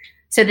spaces.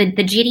 So the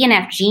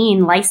GDNF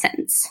gene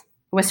license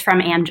was from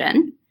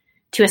Amgen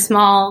to a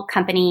small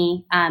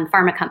company,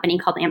 pharma company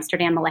called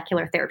Amsterdam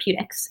Molecular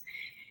Therapeutics.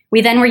 We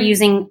then were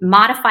using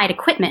modified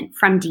equipment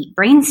from deep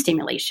brain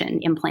stimulation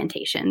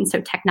implantation, so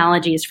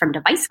technologies from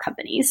device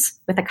companies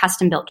with a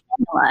custom-built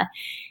cannula.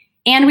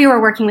 And we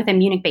were working with a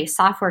Munich-based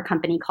software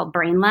company called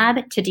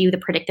BrainLab to do the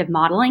predictive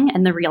modeling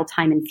and the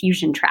real-time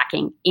infusion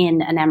tracking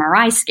in an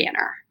MRI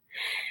scanner.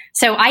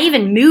 So I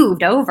even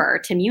moved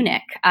over to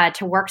Munich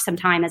to work some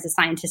time as a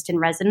scientist in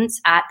residence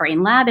at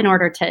BrainLab in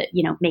order to,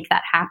 make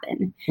that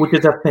happen. Which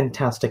is a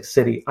fantastic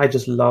city. I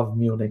just love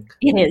Munich.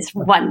 It is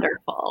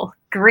wonderful.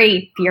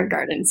 Great beer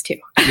gardens too.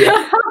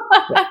 Yeah.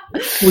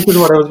 Which is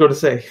what I was going to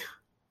say.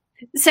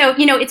 So,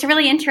 it's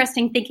really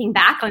interesting thinking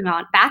back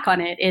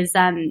on it is,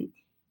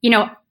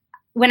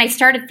 when I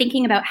started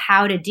thinking about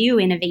how to do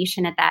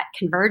innovation at that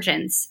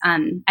convergence,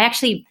 I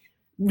actually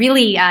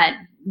really,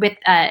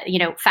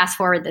 fast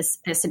forward,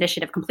 this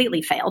initiative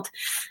completely failed.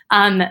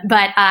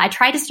 But I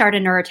tried to start a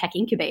neurotech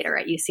incubator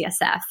at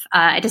UCSF.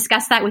 I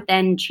discussed that with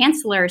then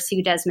Chancellor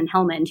Sue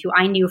Desmond-Hellmann, who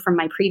I knew from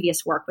my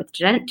previous work with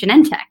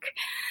Genentech.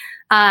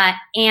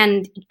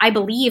 And I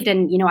believed,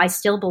 and I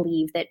still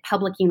believe, that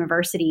public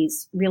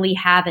universities really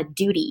have a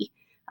duty,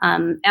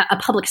 a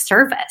public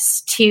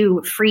service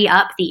to free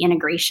up the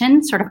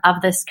integration sort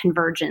of this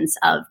convergence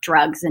of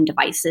drugs and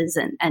devices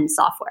and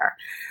software.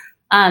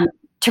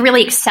 To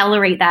really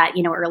accelerate that,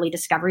 early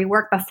discovery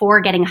work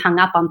before getting hung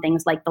up on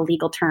things like the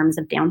legal terms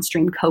of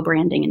downstream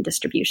co-branding and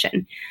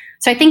distribution.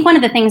 So I think one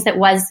of the things that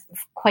was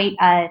quite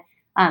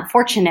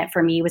fortunate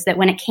for me was that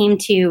when it came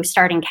to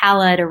starting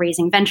CALA, to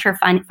raising venture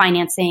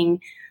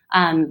financing,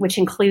 which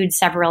includes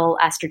several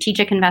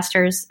strategic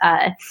investors,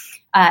 I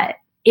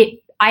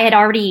had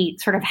already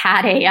sort of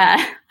had I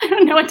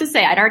don't know what to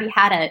say. I'd already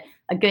had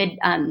a good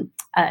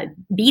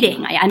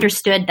beating. I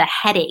understood the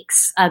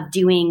headaches of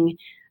doing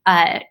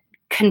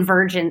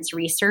convergence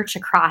research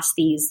across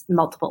these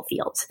multiple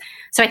fields.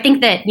 So I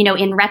think that,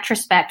 in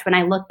retrospect, when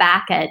I look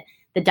back at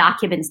the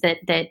documents that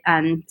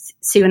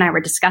Sue and I were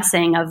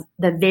discussing of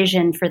the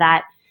vision for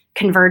that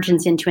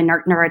convergence into a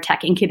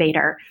neurotech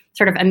incubator,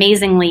 sort of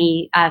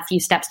amazingly a few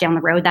steps down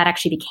the road, that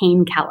actually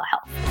became CALA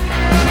Health.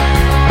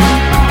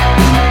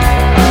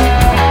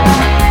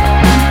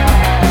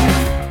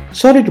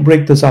 Sorry to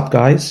break this up,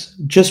 guys.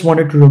 Just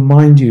wanted to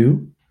remind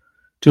you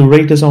to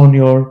rate us on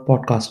your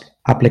podcast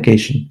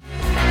application.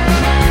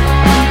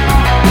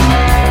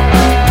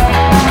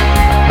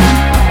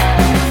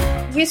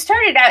 You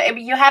started out,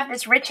 you have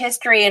this rich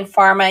history in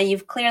pharma.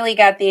 You've clearly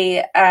got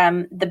the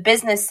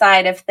business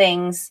side of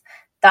things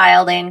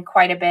dialed in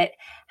quite a bit.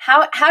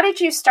 How did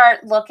you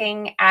start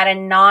looking at a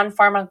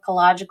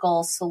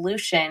non-pharmacological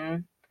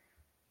solution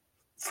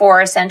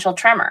for essential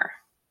tremor?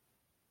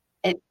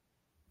 I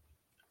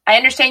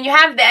understand you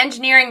have the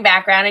engineering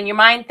background and your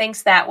mind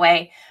thinks that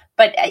way,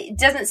 but it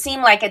doesn't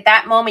seem like at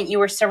that moment you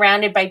were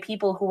surrounded by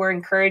people who were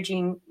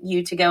encouraging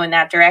you to go in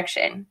that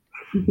direction.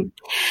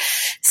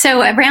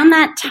 So around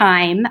that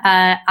time,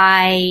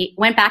 I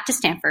went back to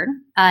Stanford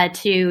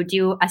to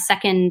do a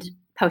second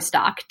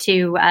postdoc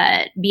to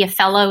be a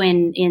fellow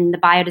in the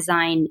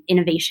Biodesign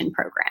Innovation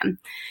Program.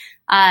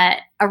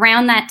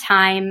 Around that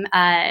time,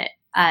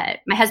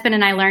 my husband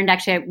and I learned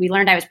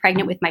I was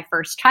pregnant with my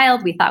first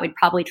child. We thought we'd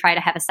probably try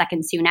to have a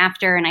second soon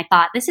after. And I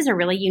thought this is a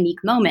really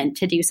unique moment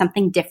to do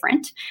something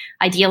different,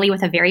 ideally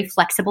with a very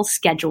flexible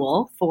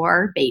schedule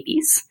for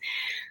babies.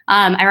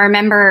 I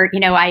remember,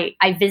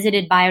 I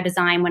visited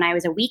Biodesign when I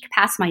was a week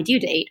past my due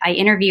date. I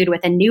interviewed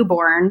with a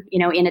newborn,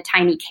 in a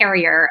tiny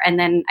carrier, and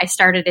then I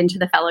started into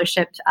the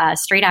fellowship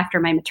straight after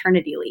my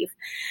maternity leave.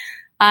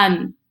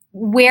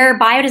 Where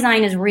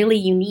Biodesign is really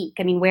unique,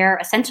 where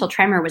essential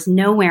tremor was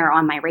nowhere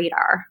on my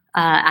radar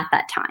at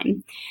that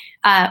time,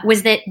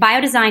 was that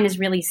Biodesign is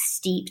really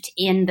steeped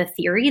in the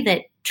theory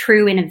that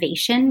true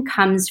innovation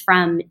comes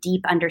from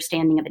deep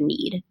understanding of a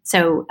need.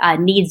 So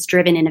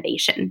needs-driven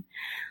innovation.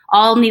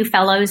 All new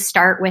fellows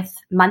start with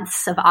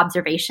months of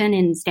observation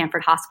in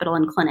Stanford Hospital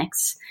and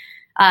clinics.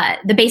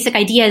 The basic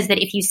idea is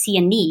that if you see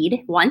a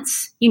need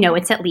once,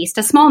 it's at least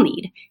a small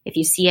need. If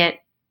you see it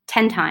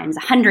 10 times,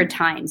 100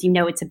 times,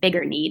 it's a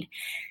bigger need.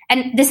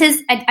 And this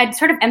is, I'd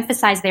sort of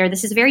emphasize there,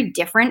 this is very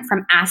different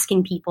from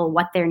asking people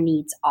what their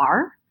needs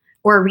are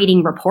or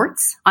reading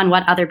reports on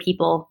what other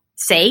people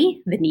say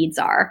the needs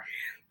are.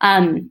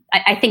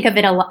 I think of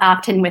it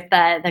often with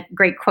the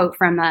great quote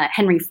from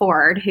Henry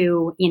Ford,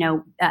 who,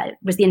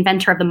 was the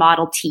inventor of the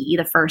Model T,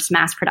 the first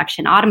mass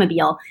production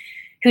automobile,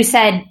 who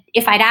said,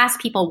 if I'd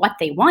asked people what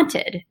they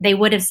wanted, they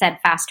would have said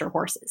faster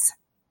horses.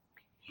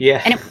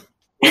 Yeah.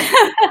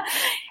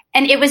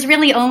 And it was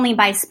really only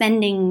by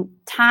spending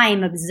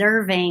time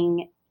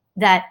observing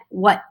that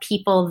what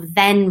people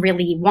then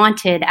really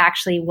wanted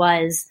actually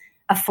was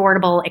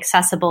affordable,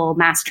 accessible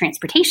mass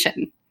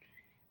transportation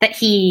that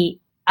he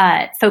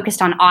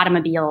focused on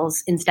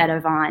automobiles instead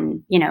of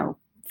on,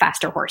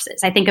 faster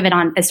horses. I think of it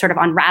as sort of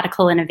on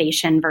radical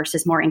innovation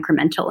versus more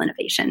incremental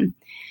innovation.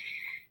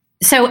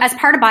 So as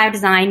part of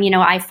Biodesign,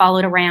 I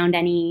followed around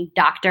any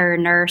doctor,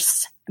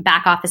 nurse,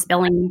 back office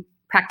billing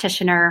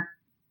practitioner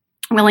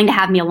willing to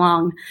have me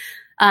along.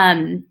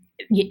 And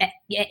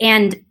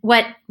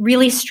what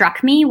really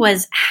struck me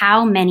was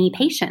how many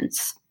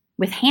patients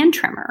with hand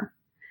tremor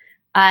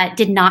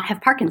did not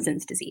have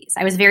Parkinson's disease.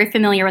 I was very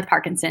familiar with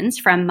Parkinson's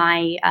from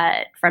my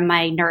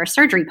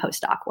neurosurgery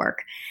postdoc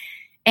work.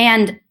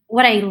 And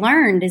what I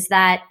learned is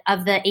that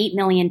of the 8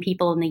 million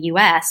people in the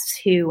US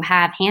who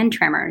have hand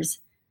tremors,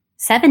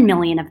 7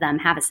 million of them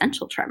have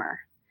essential tremor.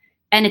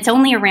 And it's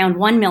only around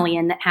 1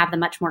 million that have the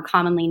much more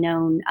commonly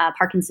known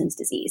Parkinson's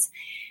disease.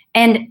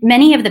 And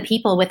many of the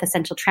people with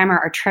essential tremor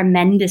are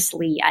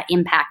tremendously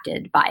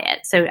impacted by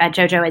it. So,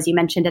 Jojo, as you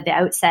mentioned at the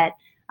outset,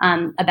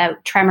 about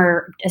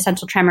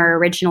essential tremor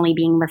originally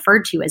being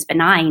referred to as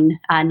benign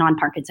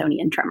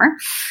non-Parkinsonian tremor.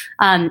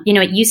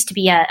 It used to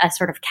be a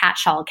sort of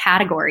catch-all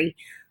category.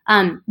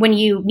 When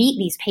you meet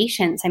these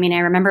patients, I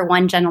remember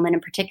one gentleman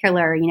in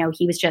particular,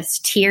 he was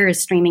just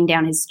tears streaming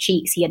down his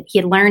cheeks. He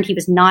had learned he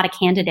was not a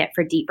candidate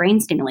for deep brain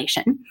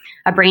stimulation,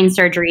 a brain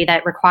surgery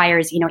that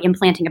requires,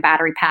 implanting a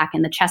battery pack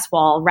in the chest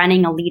wall,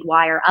 running a lead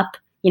wire up,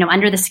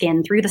 under the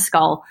skin through the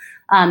skull,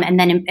 and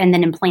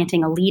then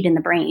implanting a lead in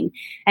the brain.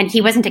 And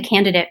he wasn't a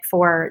candidate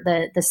for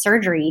the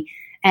surgery.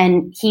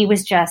 And he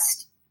was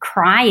just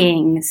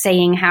crying,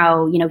 saying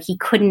how, he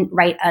couldn't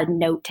write a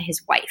note to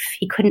his wife.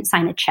 He couldn't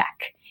sign a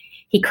check.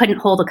 He couldn't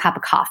hold a cup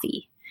of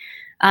coffee.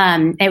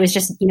 It was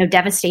just,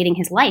 devastating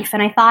his life.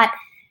 And I thought,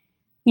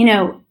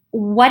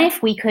 what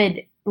if we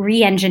could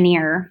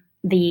re-engineer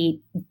the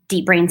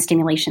deep brain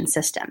stimulation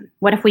system?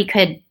 What if we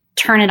could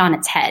turn it on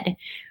its head,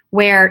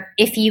 where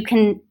if you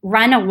can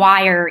run a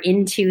wire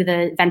into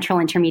the ventral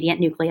intermediate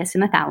nucleus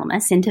in the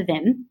thalamus, into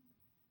VIM,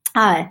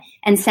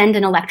 and send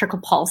an electrical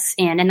pulse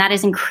in, and that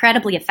is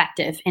incredibly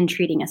effective in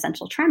treating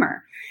essential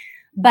tremor.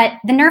 But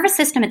the nervous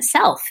system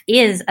itself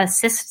is a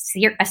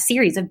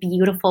series of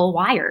beautiful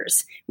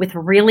wires with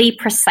really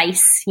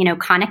precise,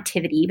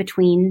 connectivity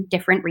between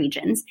different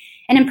regions.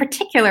 And in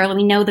particular,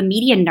 we know the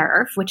median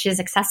nerve, which is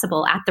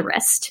accessible at the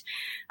wrist,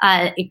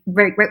 right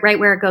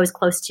where it goes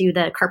close to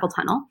the carpal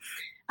tunnel.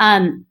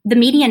 The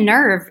median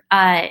nerve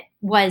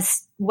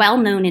was well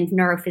known in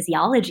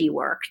neurophysiology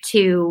work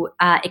to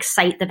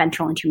excite the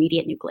ventral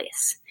intermediate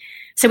nucleus.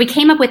 So we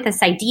came up with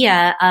this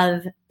idea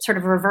of sort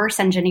of reverse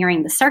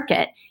engineering the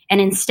circuit. And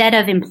instead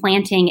of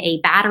implanting a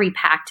battery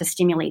pack to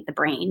stimulate the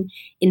brain,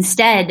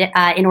 instead,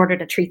 in order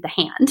to treat the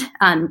hand,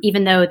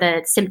 even though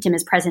the symptom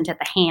is present at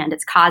the hand,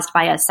 it's caused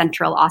by a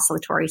central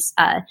oscillatory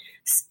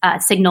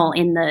signal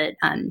in the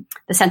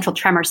central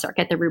tremor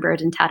circuit, the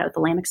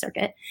rubro-dentato-thalamic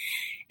circuit.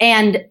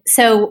 And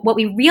so what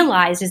we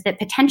realized is that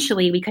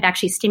potentially we could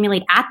actually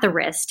stimulate at the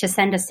wrist to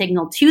send a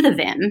signal to the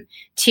VIM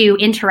to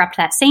interrupt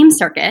that same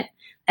circuit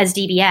as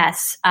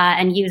DBS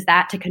and use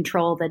that to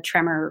control the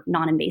tremor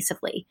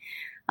non-invasively.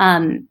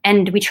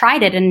 And we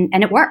tried it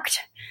and it worked.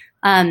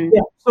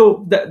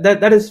 So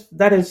that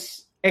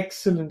is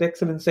excellent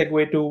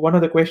segue to one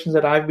of the questions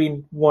that I've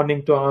been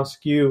wanting to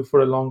ask you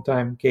for a long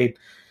time, Kate,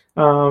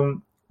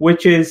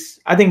 which is,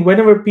 I think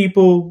whenever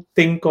people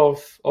think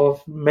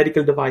of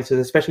medical devices,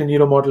 especially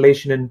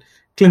neuromodulation and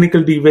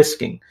clinical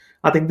de-risking,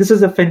 I think this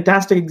is a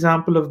fantastic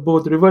example of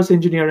both reverse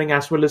engineering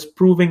as well as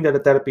proving that a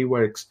therapy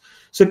works.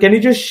 So can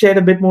you just shed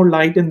a bit more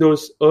light in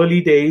those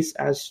early days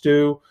as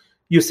to,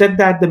 you said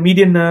that the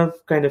median nerve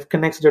kind of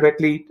connects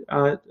directly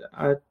to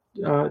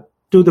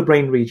the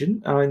brain region,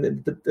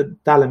 the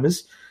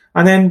thalamus.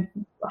 And then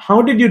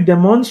how did you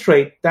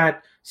demonstrate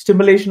that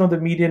stimulation of the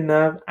median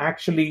nerve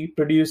actually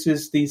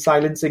produces the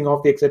silencing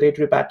of the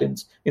excitatory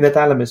patterns in the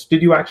thalamus.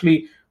 Did you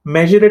actually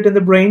measure it in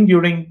the brain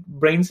during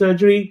brain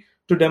surgery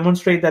to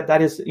demonstrate that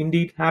that is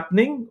indeed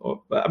happening?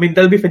 I mean,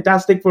 that'll be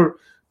fantastic for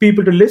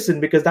people to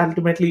listen, because that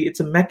ultimately it's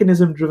a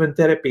mechanism-driven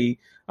therapy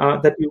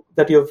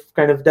that you've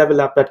kind of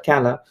developed at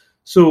Cala.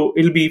 So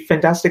it'll be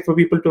fantastic for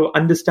people to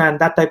understand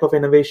that type of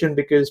innovation,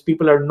 because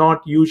people are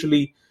not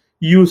usually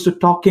used to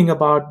talking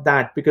about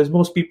that, because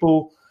most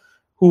people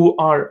who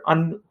are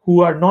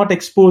not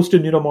exposed to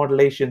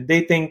neuromodulation,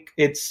 they think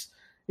it's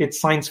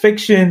science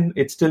fiction,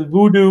 it's still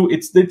voodoo,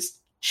 it's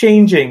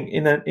changing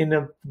in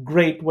a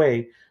great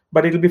way.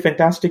 But it'll be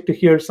fantastic to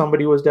hear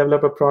somebody who has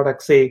developed a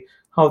product say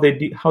how they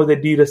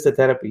de-risk the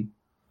therapy.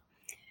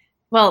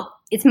 Well,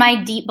 it's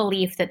my deep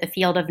belief that the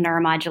field of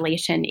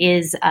neuromodulation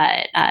is,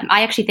 I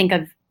actually think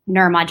of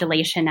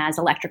neuromodulation as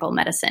electrical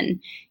medicine.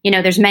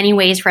 There's many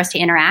ways for us to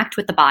interact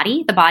with the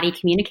body. The body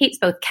communicates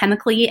both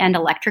chemically and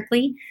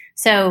electrically.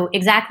 So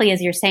exactly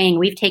as you're saying,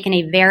 we've taken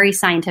a very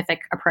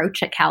scientific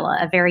approach at Cala,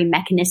 a very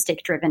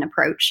mechanistic driven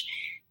approach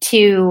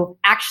to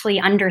actually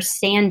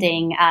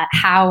understanding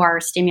how our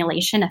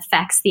stimulation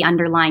affects the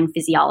underlying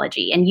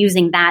physiology, and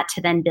using that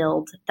to then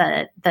build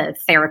the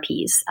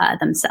therapies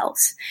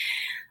themselves.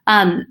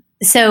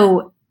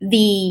 So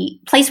the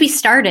place we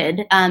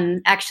started,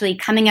 actually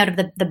coming out of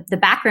the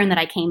background that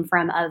I came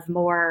from of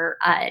more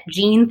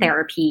gene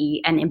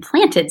therapy and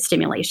implanted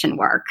stimulation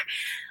work,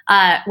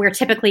 where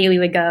typically we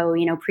would go,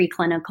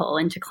 preclinical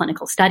into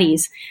clinical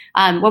studies.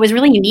 What was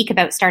really unique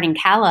about starting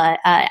Cala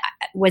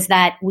was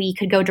that we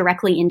could go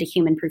directly into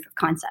human proof of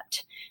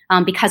concept.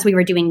 Because we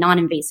were doing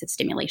non-invasive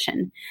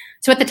stimulation.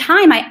 So at the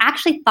time, I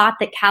actually thought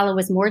that Cala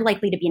was more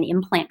likely to be an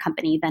implant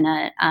company than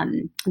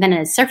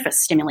a surface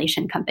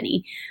stimulation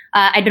company.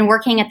 I'd been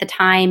working at the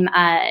time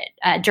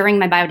during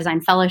my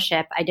biodesign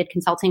fellowship. I did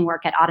consulting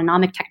work at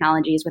Autonomic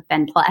Technologies with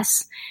Ben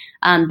Pless.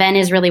 Ben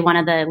is really one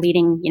of the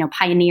leading,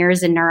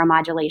 pioneers in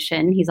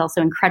neuromodulation. He's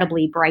also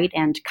incredibly bright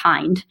and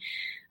kind.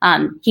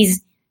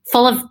 He's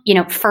full of,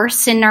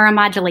 firsts in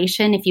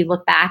neuromodulation. If you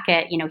look back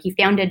at, he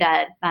founded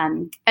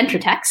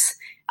Ventrotex,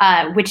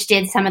 which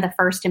did some of the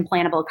first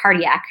implantable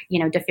cardiac,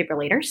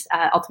 defibrillators.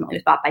 Ultimately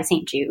was bought by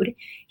St. Jude.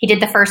 He did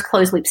the first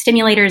closed loop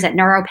stimulators at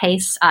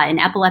NeuroPace in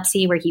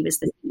epilepsy, where he was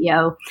the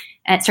COO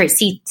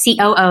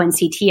and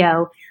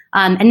CTO.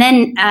 And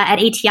then at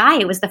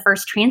ATI, it was the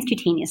first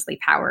transcutaneously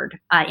powered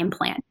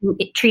implant,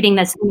 treating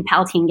the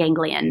palatine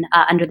ganglion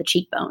under the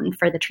cheekbone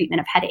for the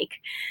treatment of headache.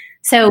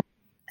 So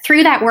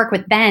through that work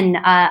with Ben,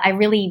 I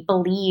really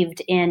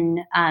believed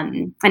in,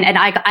 and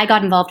I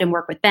got involved in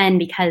work with Ben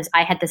because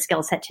I had the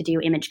skill set to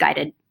do image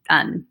guided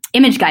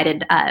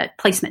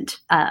placement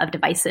of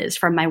devices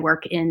from my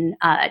work in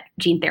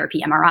gene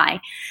therapy MRI.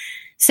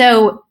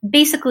 So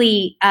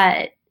basically,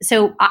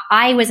 so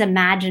I was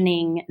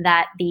imagining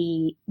that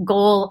the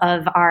goal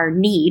of our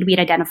need we'd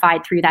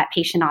identified through that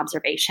patient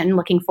observation,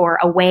 looking for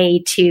a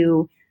way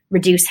to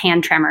reduce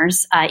hand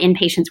tremors in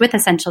patients with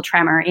essential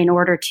tremor in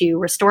order to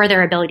restore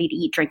their ability to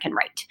eat, drink, and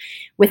write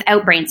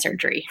without brain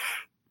surgery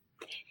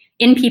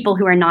in people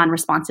who are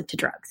non-responsive to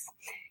drugs.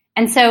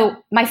 And so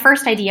my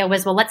first idea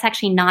was, well, let's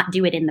actually not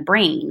do it in the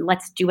brain.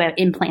 Let's do an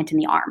implant in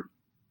the arm.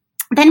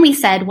 Then we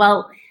said,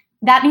 well,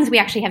 that means we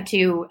actually have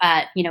to,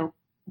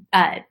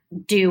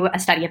 do a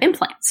study of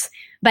implants.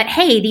 But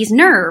hey, these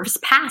nerves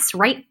pass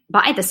right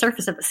by the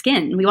surface of the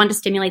skin. We wanted to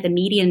stimulate the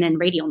median and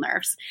radial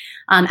nerves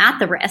at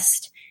the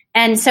wrist.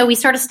 And so we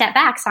sort of stepped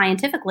back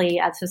scientifically,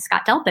 so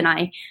Scott Delp and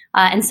I,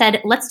 and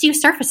said, let's do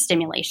surface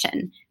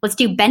stimulation. Let's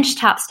do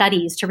benchtop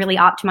studies to really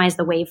optimize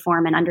the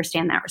waveform and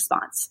understand that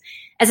response.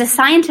 As a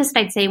scientist,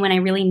 I'd say when I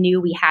really knew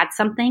we had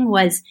something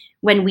was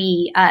when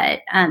we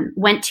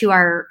went to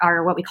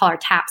our what we call our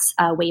TAPS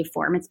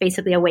waveform. It's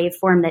basically a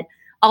waveform that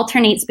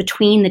alternates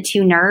between the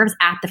two nerves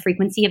at the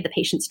frequency of the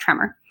patient's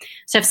tremor.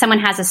 So if someone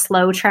has a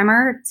slow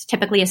tremor, it's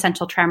typically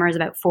essential tremor is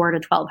about 4 to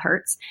 12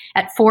 hertz.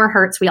 At 4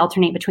 hertz, we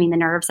alternate between the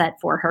nerves at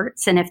 4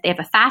 hertz. And if they have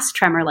a fast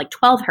tremor like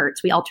 12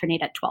 hertz, we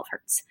alternate at 12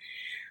 hertz.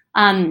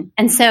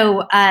 And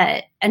so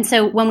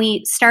when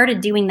we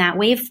started doing that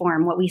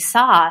waveform, what we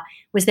saw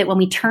was that when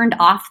we turned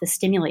off the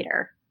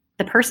stimulator,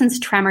 the person's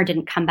tremor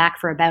didn't come back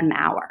for about an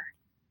hour.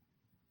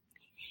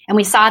 And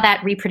we saw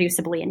that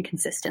reproducibly and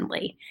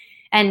consistently.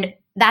 And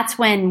that's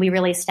when we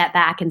really stepped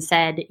back and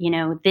said,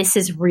 this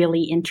is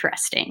really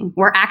interesting.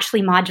 We're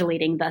actually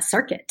modulating the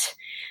circuit.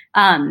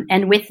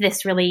 And with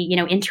this really,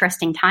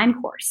 interesting time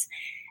course.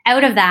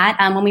 Out of that,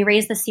 when we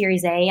raised the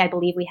Series A, I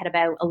believe we had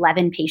about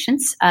 11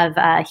 patients of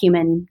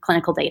human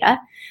clinical data.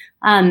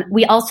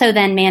 We also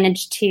then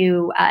managed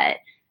to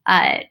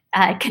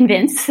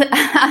convince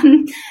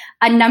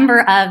a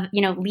number of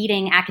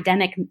leading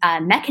academic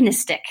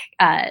mechanistic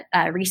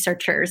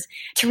researchers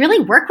to really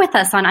work with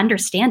us on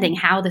understanding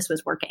how this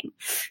was working.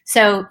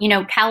 So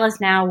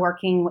Cala's now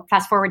working.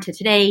 Fast forward to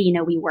today,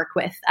 we work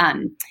with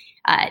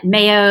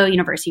Mayo,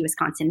 University of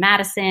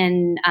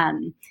Wisconsin-Madison,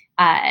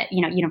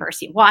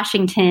 University of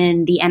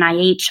Washington, the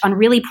NIH on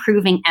really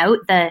proving out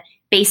the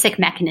basic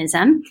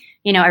mechanism.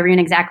 Arun,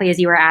 exactly as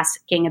you were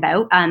asking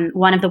about,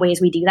 one of the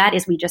ways we do that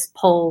is we just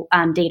pull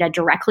data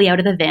directly out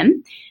of the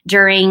VIM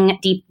during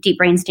deep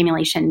brain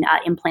stimulation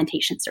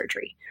implantation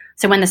surgery.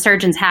 So when the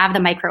surgeons have the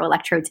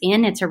microelectrodes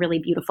in, it's a really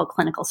beautiful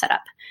clinical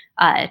setup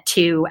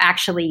to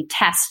actually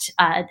test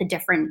the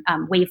different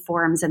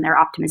waveforms and their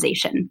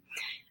optimization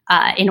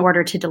in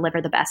order to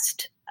deliver the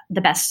best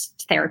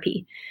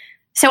therapy.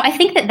 So I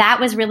think that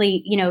was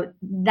really,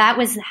 that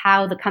was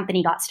how the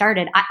company got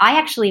started. I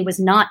actually was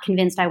not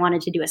convinced I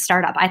wanted to do a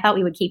startup. I thought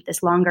we would keep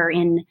this longer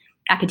in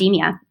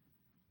academia,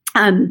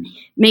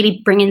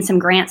 maybe bring in some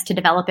grants to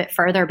develop it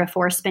further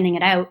before spinning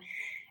it out.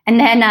 And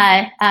then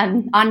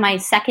on my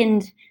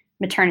second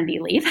maternity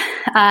leave,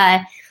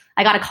 I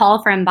got a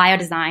call from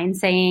BioDesign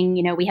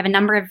saying, we have a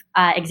number of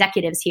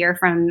executives here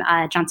from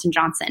Johnson &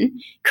 Johnson.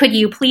 Could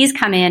you please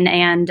come in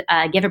and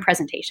give a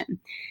presentation?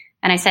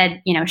 And I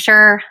said,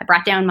 sure. I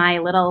brought down my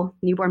little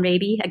newborn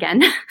baby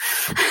again.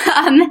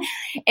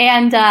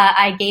 And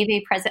I gave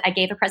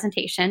a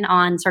presentation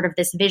on sort of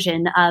this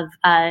vision of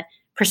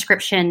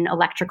prescription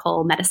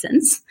electrical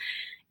medicines,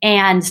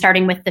 and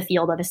starting with the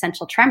field of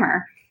essential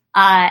tremor.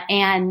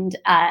 And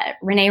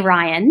Renee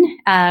Ryan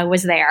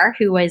was there,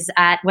 who was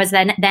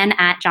then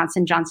at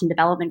Johnson & Johnson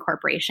Development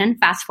Corporation.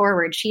 Fast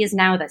forward, she is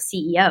now the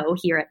CEO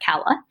here at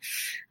Cala.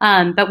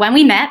 But when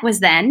we met was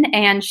then,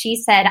 and she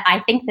said,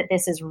 I think that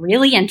this is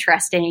really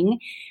interesting.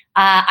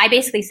 I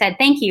basically said,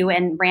 thank you,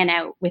 and ran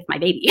out with my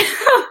baby.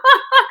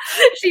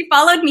 She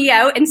followed me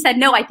out and said,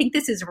 no, I think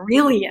this is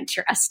really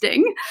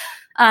interesting.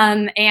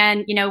 And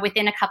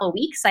within a couple of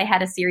weeks, I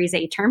had a Series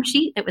A term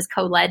sheet that was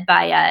co-led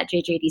by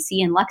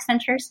JJDC and Lux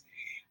Ventures,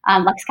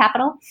 Lux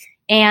Capital,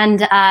 and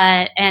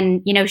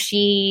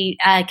she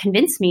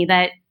convinced me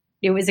that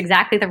it was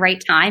exactly the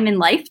right time in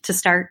life to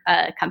start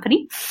a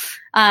company,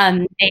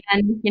 and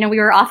we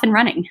were off and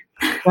running.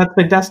 That's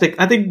fantastic.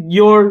 I think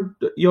your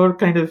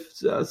kind of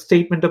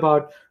statement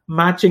about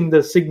matching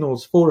the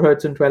signals, 4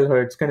 hertz and 12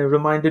 hertz, kind of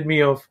reminded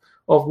me of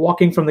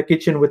walking from the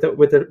kitchen with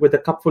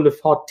a cup full of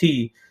hot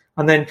tea,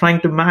 and then trying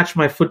to match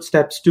my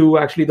footsteps to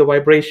actually the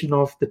vibration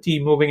of the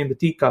tea moving in the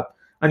teacup.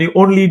 And you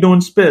only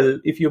don't spill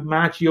if you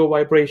match your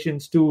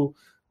vibrations to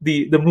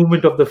the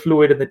movement of the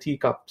fluid in the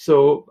teacup.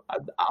 So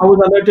I was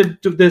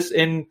alerted to this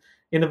in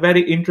a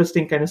very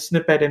interesting kind of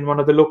snippet in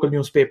one of the local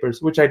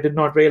newspapers, which I did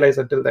not realize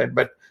until then,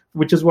 but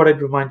which is what it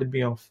reminded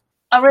me of.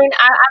 Arun,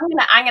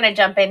 I'm gonna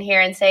jump in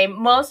here and say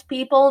most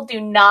people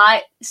do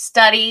not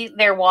study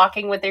their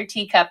walking with their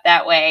teacup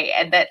that way,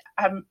 and that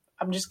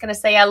I'm just going to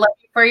say I love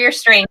you for your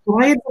strength.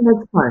 Try it the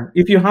next time.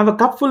 If you have a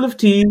cup full of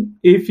tea,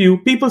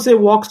 people say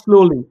walk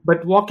slowly,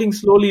 but walking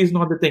slowly is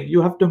not the thing.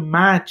 You have to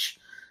match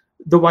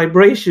the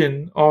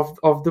vibration of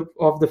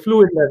the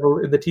fluid level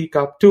in the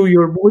teacup to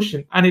your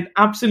motion, and it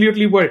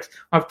absolutely works.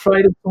 I've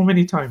tried it so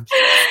many times.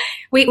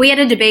 We had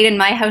a debate in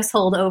my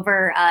household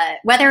over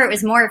whether it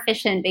was more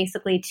efficient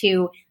basically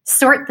to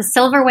sort the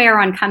silverware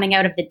on coming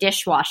out of the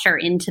dishwasher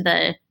into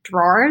the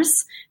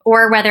drawers,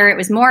 or whether it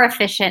was more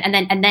efficient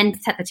and then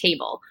set the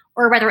table,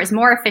 or whether it was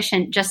more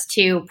efficient just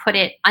to put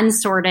it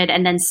unsorted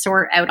and then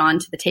sort out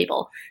onto the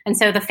table. And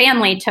so the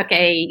family took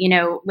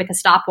with a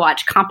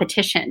stopwatch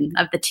competition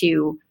of the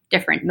two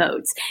different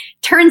modes.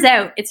 Turns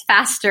out it's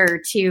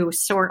faster to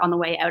sort on the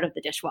way out of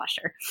the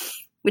dishwasher,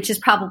 which is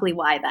probably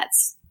why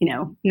that's,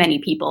 many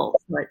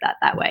people sort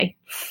that way.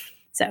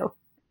 So.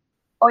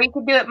 Or you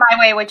could do it my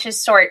way, which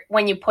is sort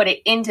when you put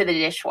it into the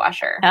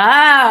dishwasher.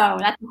 Oh.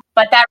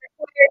 But that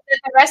requires that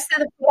the rest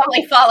of the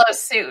family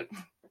follows suit,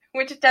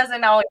 which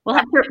doesn't always. We'll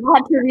have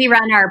to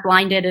rerun our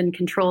blinded and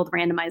controlled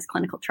randomized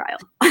clinical trial.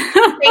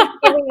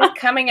 Thanksgiving is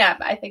coming up.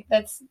 I think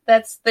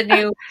that's the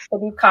new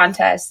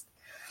contest.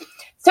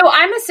 So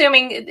I'm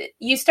assuming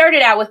you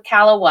started out with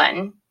Cala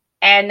 1.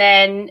 And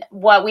then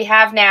what we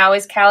have now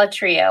is Cala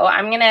Trio.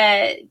 I'm going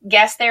to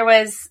guess there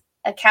was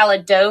a Cala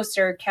Dose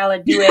or Cala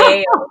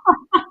Due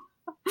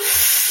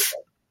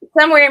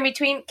somewhere in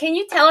between. Can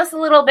you tell us a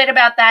little bit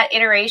about that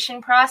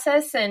iteration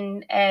process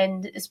and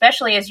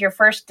especially as your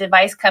first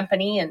device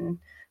company and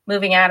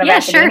moving out of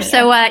academia? Sure.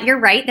 So you're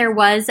right. There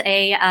was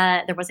a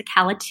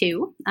Cala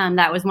 2.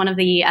 That was one of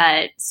the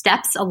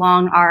steps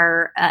along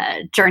our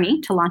journey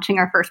to launching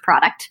our first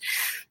product.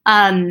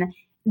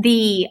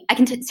 I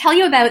can tell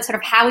you about sort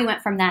of how we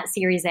went from that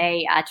Series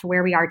A to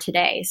where we are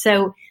today.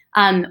 So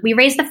we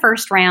raised the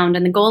first round,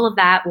 and the goal of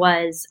that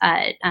was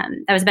about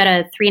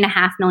a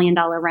 $3.5 million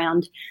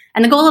round.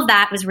 And the goal of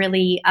that was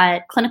really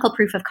clinical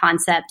proof of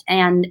concept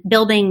and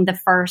building the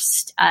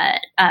first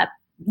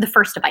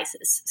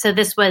devices. So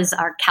this was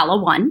our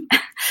Cala 1.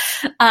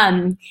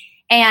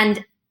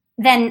 And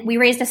then we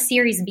raised a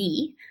Series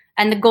B.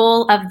 And the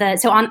goal of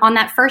on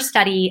that first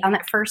study, on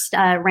that first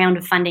round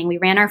of funding, we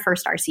ran our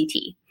first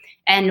RCT.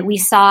 And we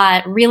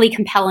saw really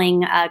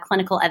compelling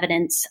clinical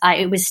evidence.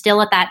 It was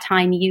still at that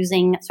time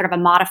using sort of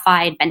a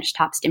modified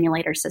benchtop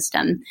stimulator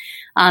system.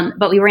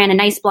 But we ran a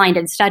nice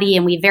blinded study,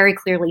 and we very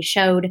clearly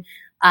showed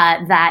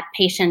that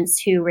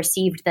patients who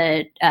received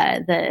the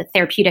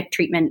therapeutic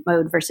treatment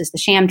mode versus the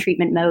sham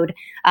treatment mode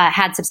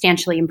had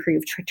substantially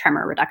improved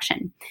tremor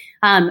reduction.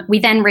 We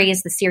then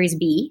raised the Series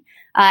B.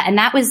 And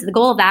that was the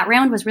goal of that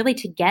round, was really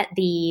to get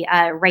the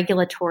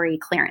regulatory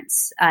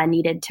clearance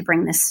needed to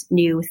bring this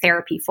new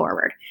therapy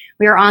forward.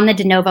 We are on the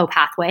de novo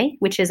pathway,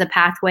 which is a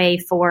pathway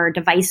for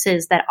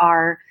devices that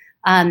are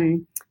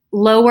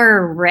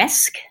lower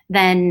risk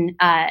than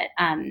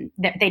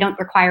they don't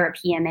require a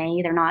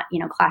PMA. They're not,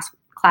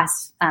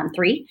 class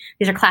 3.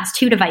 These are class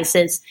 2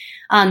 devices,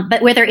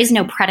 but where there is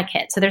no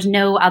predicate. So there's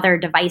no other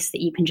device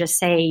that you can just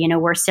say,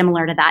 we're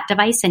similar to that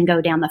device and go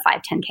down the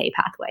 510K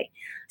pathway.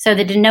 So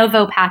the de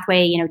novo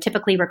pathway,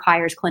 typically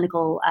requires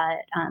clinical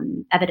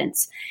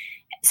evidence.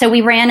 So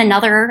we ran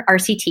another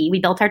RCT.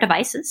 We built our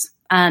devices.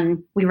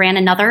 We ran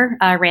another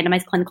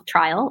randomized clinical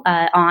trial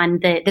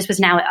this was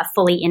now a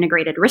fully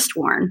integrated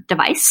wrist-worn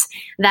device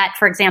that,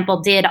 for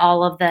example, did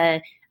all of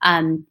the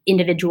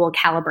individual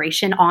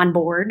calibration on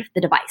board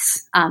the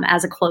device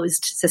as a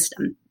closed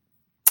system.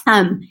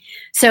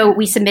 So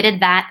we submitted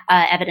that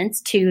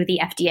evidence to the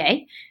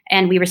FDA,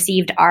 and we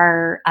received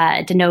our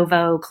de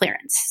novo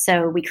clearance.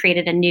 So we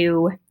created a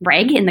new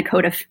reg in the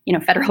Code of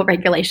Federal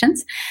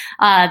Regulations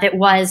that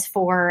was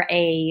for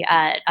a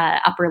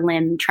upper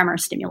limb tremor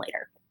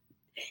stimulator.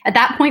 At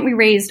that point, we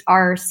raised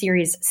our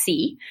Series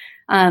C,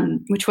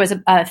 which was a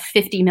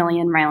 $50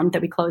 million round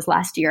that we closed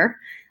last year,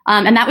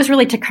 and that was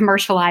really to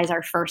commercialize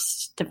our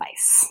first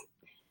device.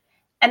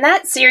 And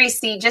that Series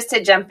C, just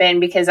to jump in,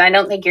 because I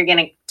don't think you're going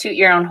to toot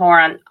your own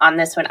horn on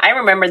this one. I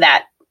remember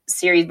that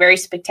series very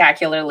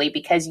spectacularly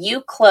because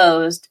you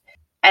closed,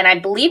 and I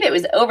believe it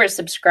was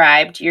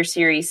oversubscribed, your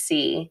Series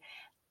C,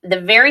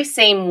 the very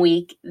same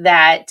week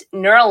that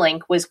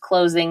Neuralink was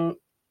closing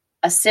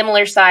a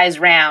similar size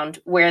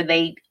round where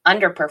they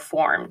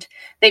underperformed.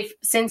 They've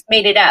since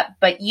made it up,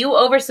 but you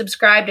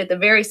oversubscribed at the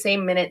very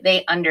same minute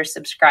they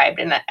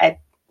undersubscribed. And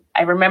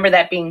I remember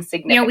that being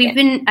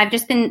significant. I've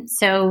just been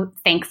so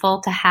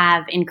thankful to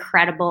have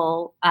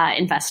incredible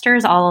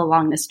investors all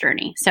along this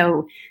journey.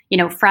 So,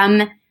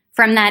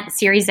 from that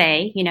Series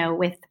A,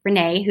 with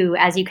Renee, who,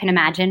 as you can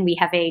imagine, we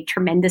have a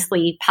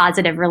tremendously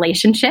positive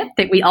relationship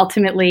that we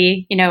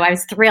ultimately, I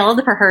was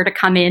thrilled for her to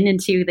come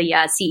into the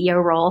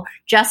CEO role.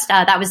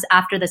 That was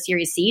after the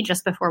Series C,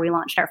 just before we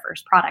launched our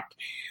first product.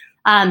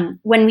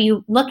 When we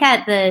look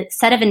at the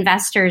set of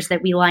investors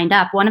that we lined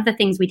up, one of the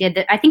things we did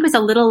that I think was a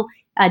little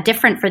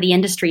different for the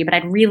industry, but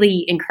I'd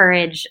really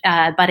encourage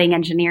budding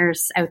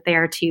engineers out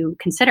there to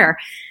consider,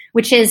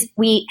 which is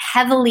we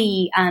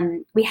heavily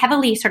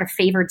sort of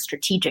favored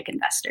strategic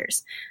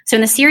investors. So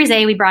in the Series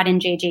A, we brought in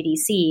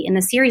JJDC. In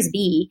the Series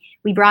B,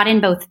 we brought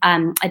in both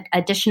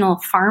additional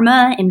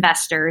pharma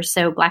investors,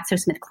 so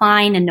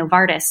GlaxoSmithKline and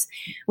Novartis.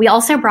 We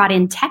also brought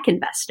in tech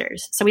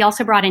investors. So we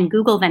also brought in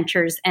Google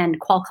Ventures and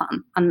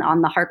Qualcomm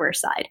on the hardware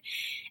side.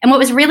 And what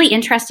was really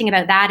interesting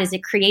about that is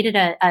it created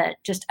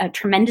just a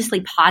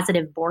tremendously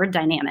positive board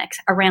dynamic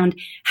around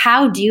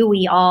how do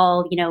we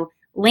all,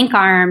 link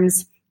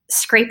arms,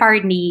 scrape our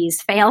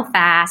knees, fail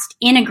fast,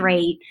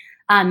 integrate,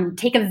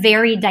 take a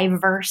very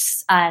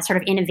diverse sort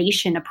of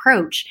innovation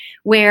approach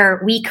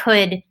where we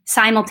could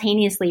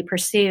simultaneously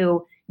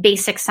pursue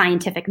basic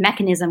scientific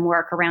mechanism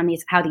work around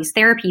how these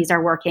therapies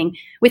are working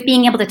with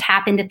being able to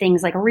tap into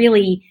things like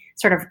really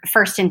sort of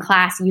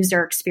first-in-class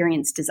user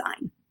experience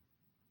design.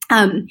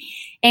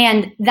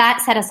 And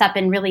that set us up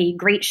in really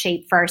great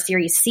shape for our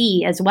Series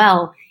C as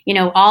well.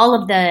 All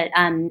of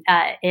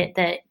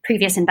the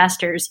previous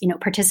investors,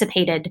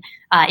 participated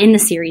in the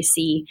Series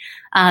C,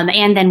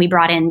 and then we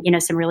brought in,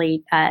 some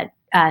really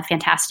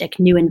fantastic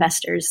new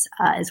investors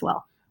as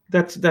well.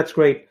 That's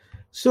great.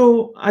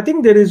 So I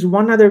think there is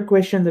one other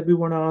question that we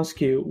want to ask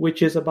you,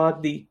 which is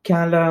about the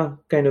Cala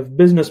kind of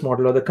business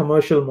model or the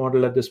commercial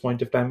model at this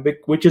point of time,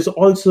 which is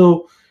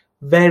also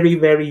very,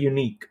 very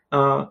unique.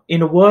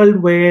 In a world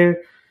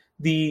where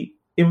the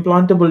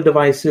implantable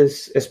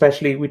devices,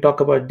 especially we talk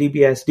about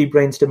DBS, deep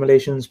brain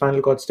stimulation,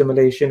 spinal cord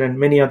stimulation, and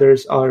many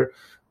others are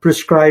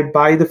prescribed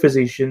by the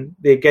physician.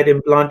 They get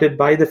implanted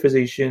by the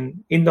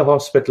physician in the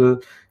hospital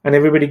and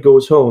everybody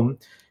goes home.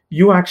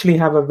 You actually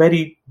have a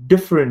very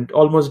different,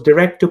 almost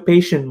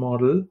direct-to-patient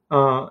model,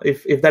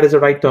 if that is the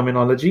right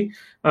terminology,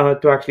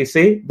 to actually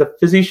say. The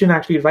physician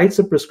actually writes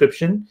a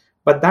prescription,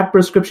 but that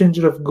prescription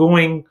instead of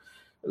going,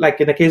 like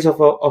in the case of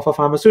a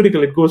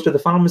pharmaceutical, it goes to the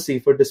pharmacy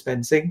for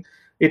dispensing.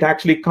 It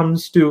actually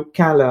comes to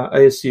Cala,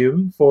 I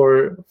assume,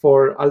 for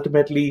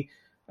ultimately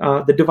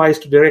the device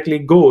to directly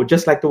go,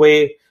 just like the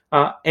way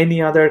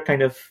any other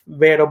kind of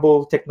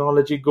wearable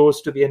technology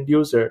goes to the end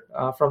user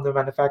from the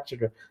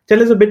manufacturer.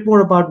 Tell us a bit more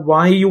about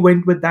why you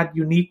went with that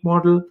unique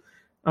model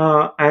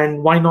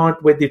and why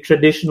not with the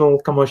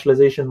traditional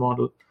commercialization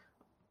model.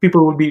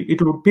 People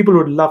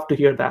would love to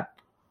hear that.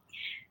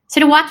 So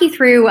to walk you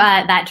through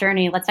that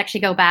journey, let's actually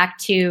go back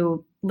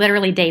to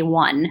literally day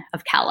one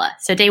of Cala.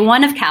 So day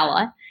one of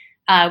Cala,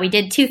 we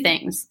did two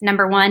things.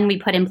 Number one, we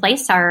put in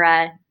place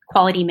our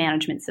quality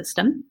management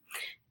system.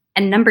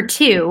 And number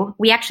two,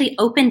 we actually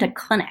opened a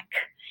clinic.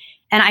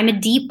 And I'm a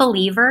deep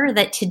believer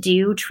that to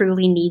do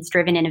truly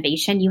needs-driven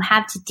innovation, you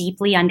have to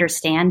deeply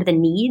understand the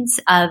needs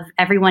of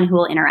everyone who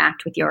will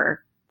interact with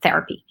your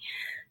therapy.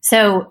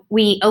 So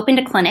we opened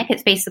a clinic.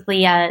 It's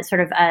basically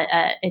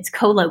it's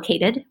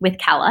co-located with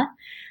Cala.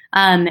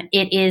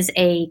 It is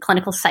a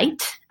clinical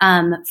site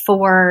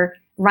for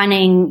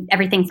running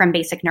everything from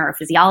basic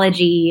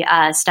neurophysiology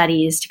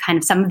studies to kind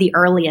of some of the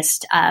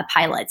earliest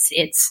pilots.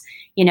 It's,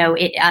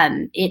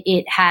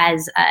 it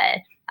has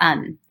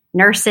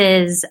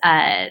nurses,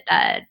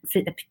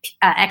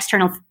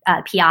 external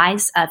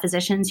PIs,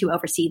 physicians who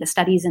oversee the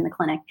studies in the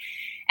clinic.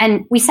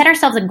 And we set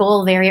ourselves a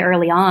goal very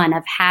early on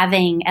of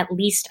having at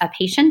least a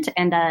patient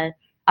and a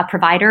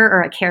provider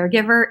or a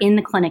caregiver in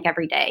the clinic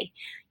every day.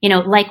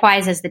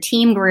 Likewise, as the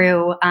team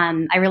grew,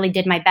 I really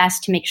did my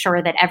best to make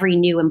sure that every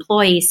new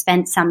employee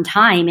spent some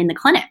time in the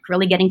clinic,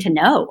 really getting to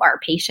know our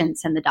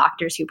patients and the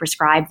doctors who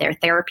prescribe their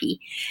therapy.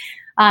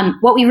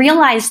 What we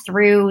realized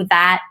through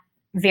that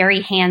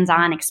very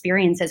hands-on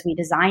experience as we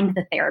designed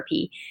the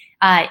therapy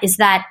is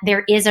that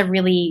there is a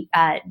really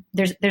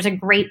there's a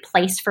great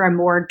place for a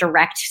more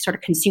direct sort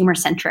of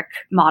consumer-centric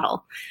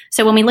model.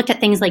 So when we looked at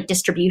things like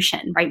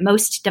distribution, right,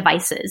 most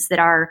devices that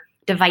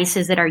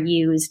are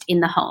used in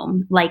the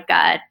home, like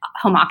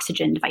home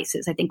oxygen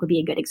devices, I think would be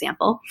a good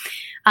example,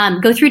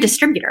 go through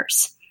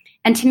distributors.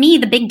 And to me,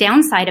 the big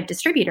downside of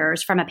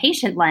distributors from a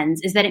patient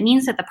lens is that it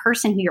means that the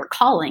person who you're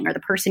calling or the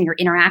person you're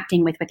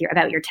interacting with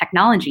about your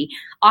technology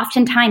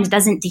oftentimes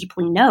doesn't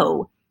deeply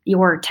know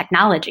your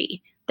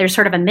technology. There's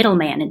sort of a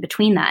middleman in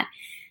between that.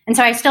 And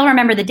so I still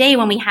remember the day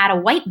when we had a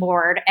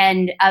whiteboard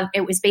and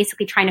it was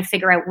basically trying to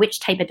figure out which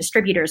type of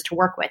distributors to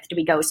work with. Do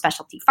we go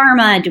specialty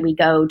pharma? Do we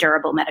go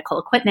durable medical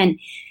equipment?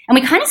 And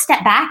we kind of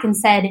stepped back and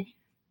said,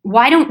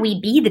 why don't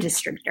we be the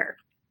distributor?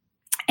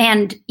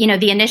 And,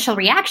 the initial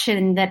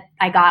reaction that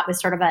I got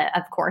was sort of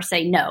of course,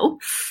 a no.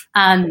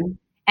 And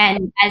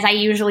as I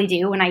usually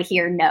do when I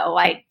hear no,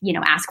 I,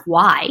 ask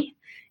why,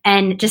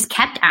 and just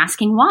kept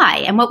asking why.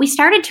 And what we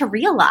started to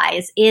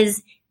realize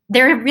is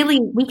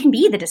we can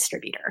be the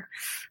distributor.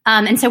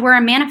 And so we're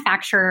a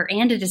manufacturer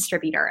and a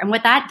distributor. And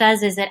what that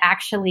does is it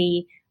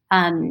actually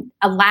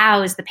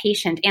allows the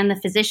patient and the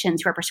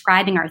physicians who are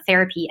prescribing our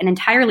therapy an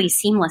entirely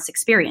seamless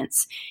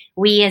experience.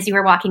 We, as you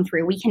were walking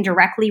through, we can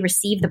directly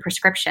receive the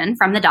prescription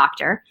from the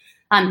doctor.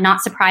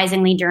 Not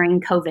surprisingly,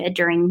 during COVID,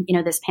 during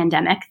this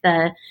pandemic,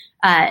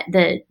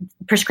 the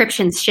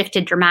prescriptions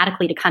shifted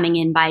dramatically to coming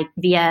in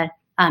via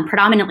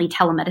predominantly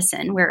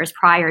telemedicine, whereas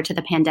prior to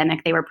the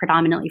pandemic, they were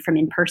predominantly from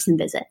in-person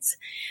visits.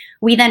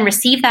 We then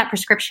receive that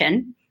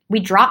prescription. We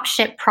drop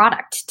ship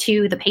product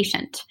to the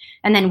patient.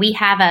 And then we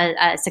have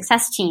a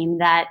success team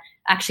that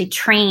actually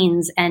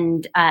trains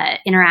and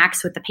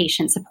interacts with the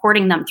patient,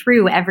 supporting them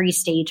through every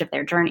stage of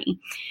their journey.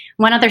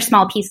 One other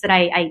small piece that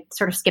I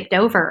sort of skipped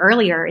over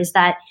earlier is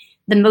that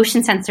the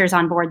motion sensors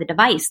on board the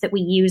device that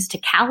we use to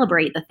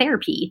calibrate the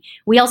therapy,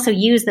 we also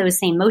use those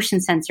same motion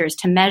sensors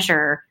to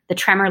measure the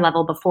tremor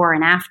level before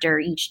and after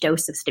each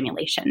dose of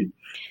stimulation.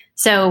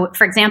 So,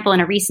 for example,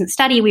 in a recent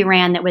study we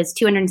ran that was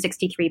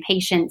 263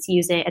 patients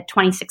using at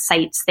 26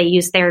 sites, they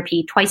used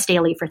therapy twice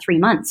daily for 3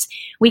 months.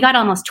 We got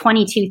almost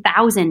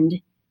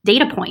 22,000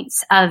 data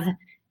points of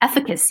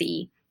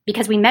efficacy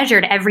because we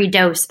measured every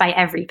dose by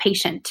every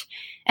patient.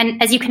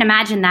 And as you can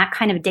imagine, that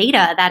kind of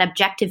data, that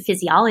objective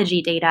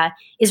physiology data,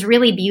 is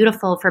really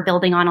beautiful for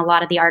building on a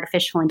lot of the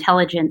artificial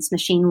intelligence,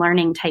 machine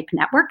learning type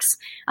networks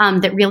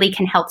that really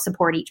can help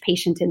support each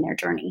patient in their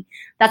journey.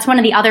 That's one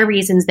of the other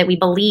reasons that we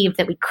believe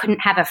that we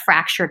couldn't have a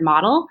fractured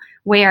model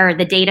where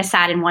the data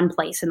sat in one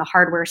place and the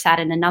hardware sat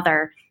in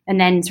another. And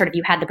then sort of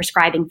you had the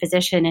prescribing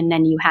physician and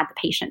then you had the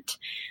patient.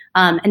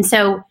 And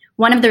so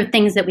one of the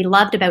things that we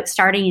loved about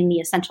starting in the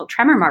essential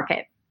tremor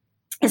market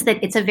is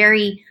that it's a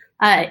very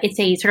it's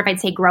a sort of, I'd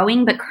say,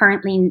 growing, but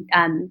currently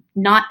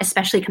not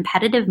especially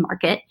competitive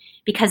market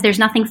because there's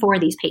nothing for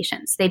these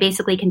patients. They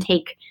basically can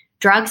take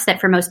drugs that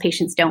for most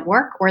patients don't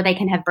work, or they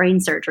can have brain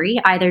surgery,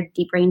 either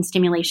deep brain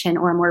stimulation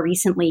or more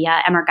recently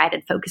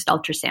MR-guided focused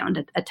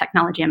ultrasound, a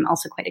technology I'm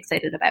also quite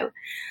excited about.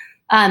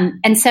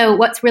 And so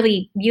what's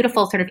really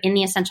beautiful sort of in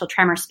the essential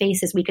tremor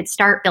space is we could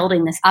start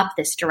building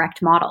this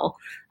direct model,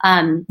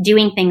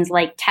 doing things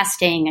like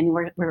testing, and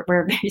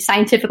we're a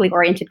scientifically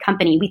oriented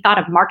company. We thought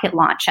of market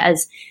launch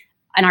as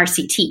an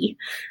RCT.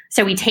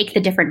 So we take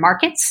the different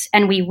markets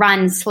and we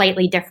run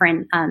slightly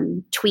different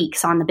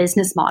tweaks on the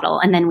business model.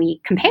 And then we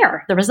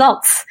compare the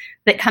results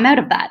that come out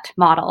of that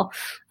model.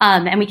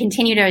 And we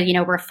continue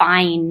to,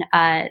 refine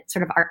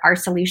sort of our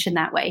solution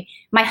that way.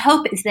 My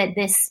hope is that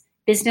this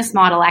business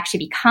model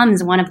actually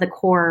becomes one of the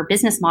core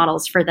business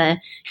models for the,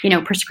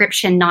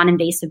 prescription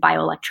non-invasive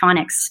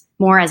bioelectronics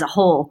more as a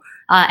whole,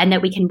 and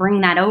that we can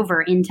bring that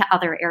over into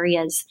other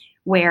areas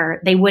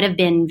where they would have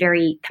been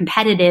very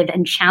competitive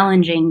and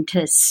challenging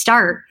to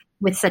start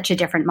with such a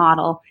different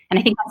model. And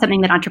I think that's something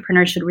that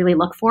entrepreneurs should really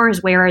look for,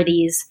 is where are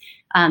these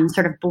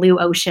sort of blue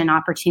ocean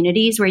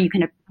opportunities where you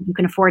can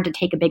afford to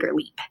take a bigger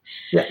leap.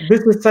 Yeah,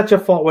 this is such a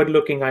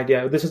forward-looking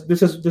idea. This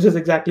is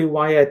exactly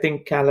why I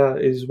think Cala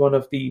is one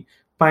of the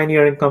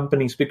pioneering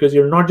companies, because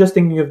you're not just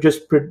thinking of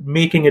just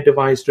making a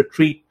device to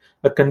treat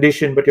a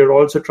condition, but you're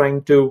also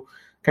trying to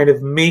kind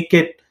of make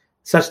it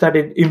such that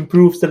it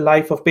improves the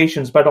life of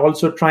patients, but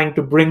also trying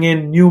to bring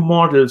in new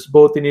models,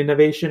 both in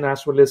innovation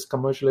as well as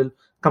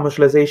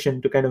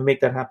commercialization, to kind of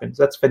make that happen.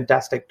 So that's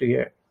fantastic to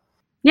hear.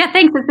 Yeah,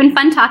 thanks. It's been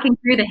fun talking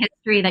through the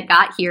history that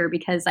got here,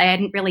 because I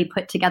hadn't really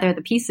put together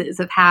the pieces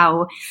of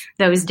how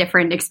those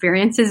different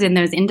experiences in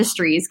those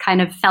industries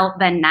kind of felt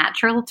then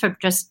natural to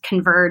just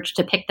converge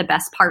to pick the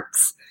best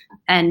parts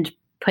and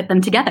put them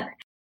together.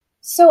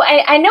 So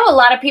I know a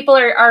lot of people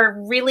are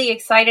really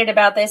excited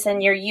about this,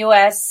 and your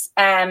U.S.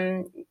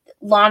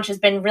 launch has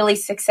been really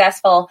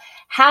successful.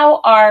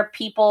 How are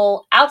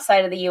people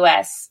outside of the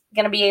U.S.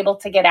 going to be able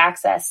to get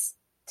access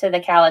to the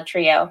Cala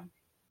Trio?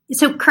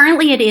 So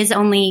currently it is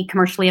only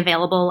commercially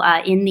available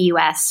in the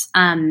U.S.,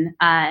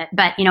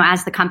 but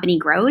as the company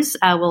grows,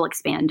 we'll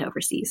expand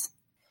overseas.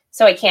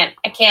 So I can't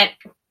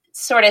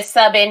sort of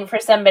sub in for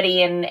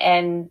somebody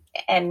and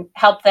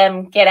help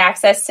them get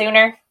access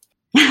sooner.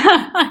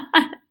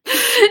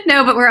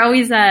 No, but we're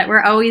always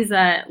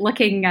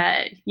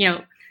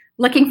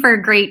looking for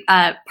great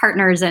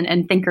partners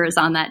and thinkers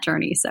on that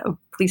journey. So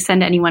please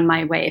send anyone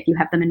my way if you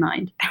have them in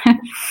mind.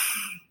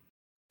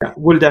 Yeah,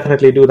 we'll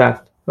definitely do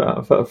that,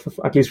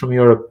 at least from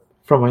Europe,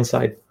 from my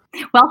side.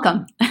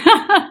 Welcome.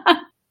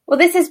 Well,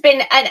 this has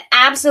been an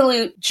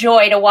absolute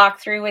joy to walk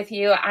through with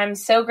you. I'm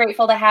so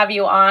grateful to have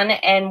you on,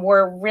 and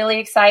we're really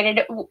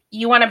excited.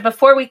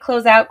 Before we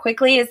close out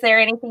quickly, is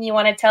there anything you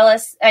want to tell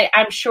us?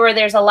 I'm sure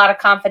there's a lot of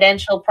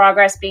confidential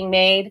progress being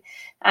made,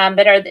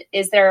 but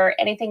is there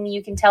anything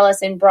you can tell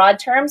us in broad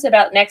terms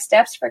about next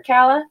steps for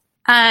Cala?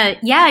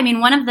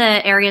 One of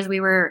the areas we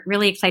were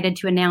really excited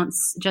to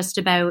announce just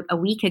about a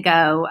week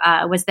ago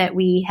was that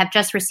we have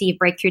just received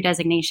breakthrough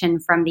designation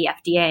from the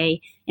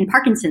FDA in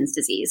Parkinson's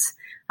disease.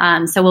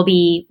 So we'll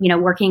be,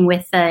 working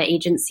with the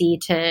agency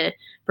to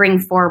bring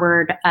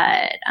forward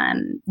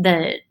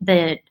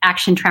the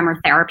action tremor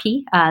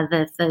therapy,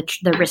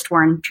 the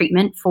wrist-worn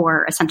treatment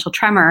for essential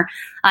tremor,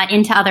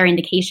 into other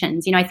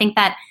indications. I think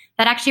that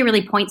actually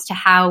really points to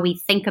how we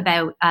think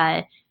about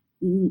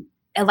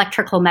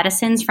electrical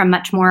medicines from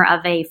much more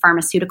of a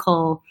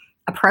pharmaceutical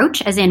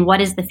approach, as in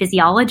what is the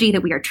physiology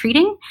that we are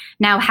treating?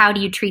 Now, how do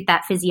you treat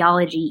that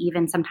physiology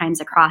even sometimes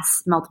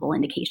across multiple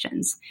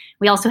indications?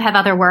 We also have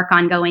other work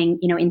ongoing,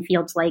 in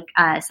fields like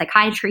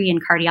psychiatry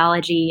and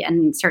cardiology,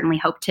 and certainly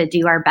hope to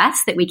do our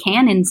best that we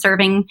can in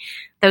serving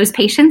those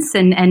patients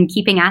and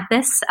keeping at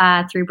this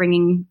through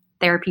bringing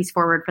therapies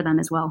forward for them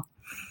as well.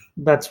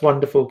 That's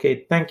wonderful,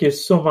 Kate. Thank you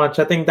so much.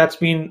 I think that's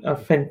been a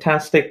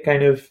fantastic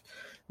kind of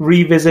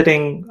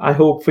revisiting, I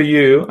hope, for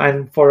you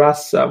and for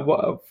us.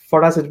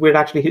 We're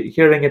actually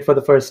hearing it for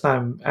the first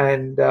time,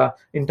 and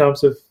in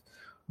terms of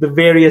the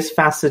various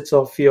facets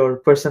of your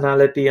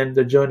personality and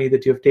the journey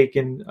that you've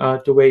taken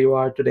to where you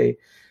are today.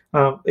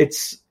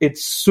 It's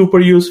super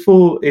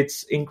useful.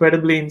 It's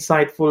incredibly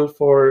insightful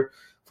for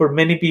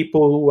many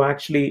people who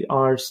actually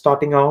are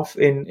starting off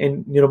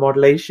in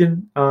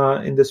neuromodulation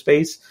in the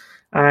space.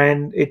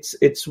 And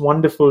it's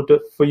wonderful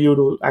for you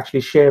to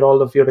actually share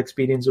all of your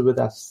experience with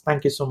us.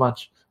 Thank you so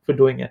much for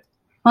doing it.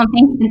 Well,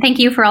 thank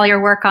you for all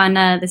your work on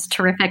this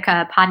terrific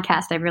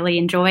podcast. I've really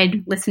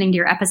enjoyed listening to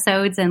your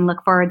episodes and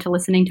look forward to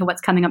listening to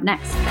what's coming up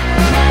next.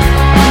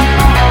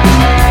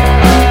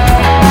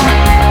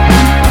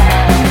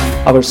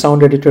 Our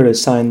sound editor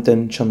is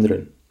Sayantan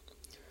Chandran.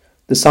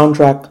 The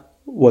soundtrack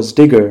was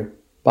Digger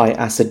by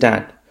Acid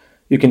Dan.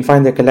 You can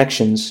find their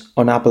collections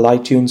on Apple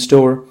iTunes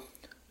Store,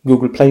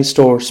 Google Play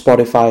Store,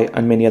 Spotify,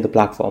 and many other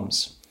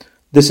platforms.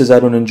 This is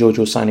Arun and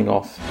Jojo signing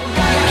off.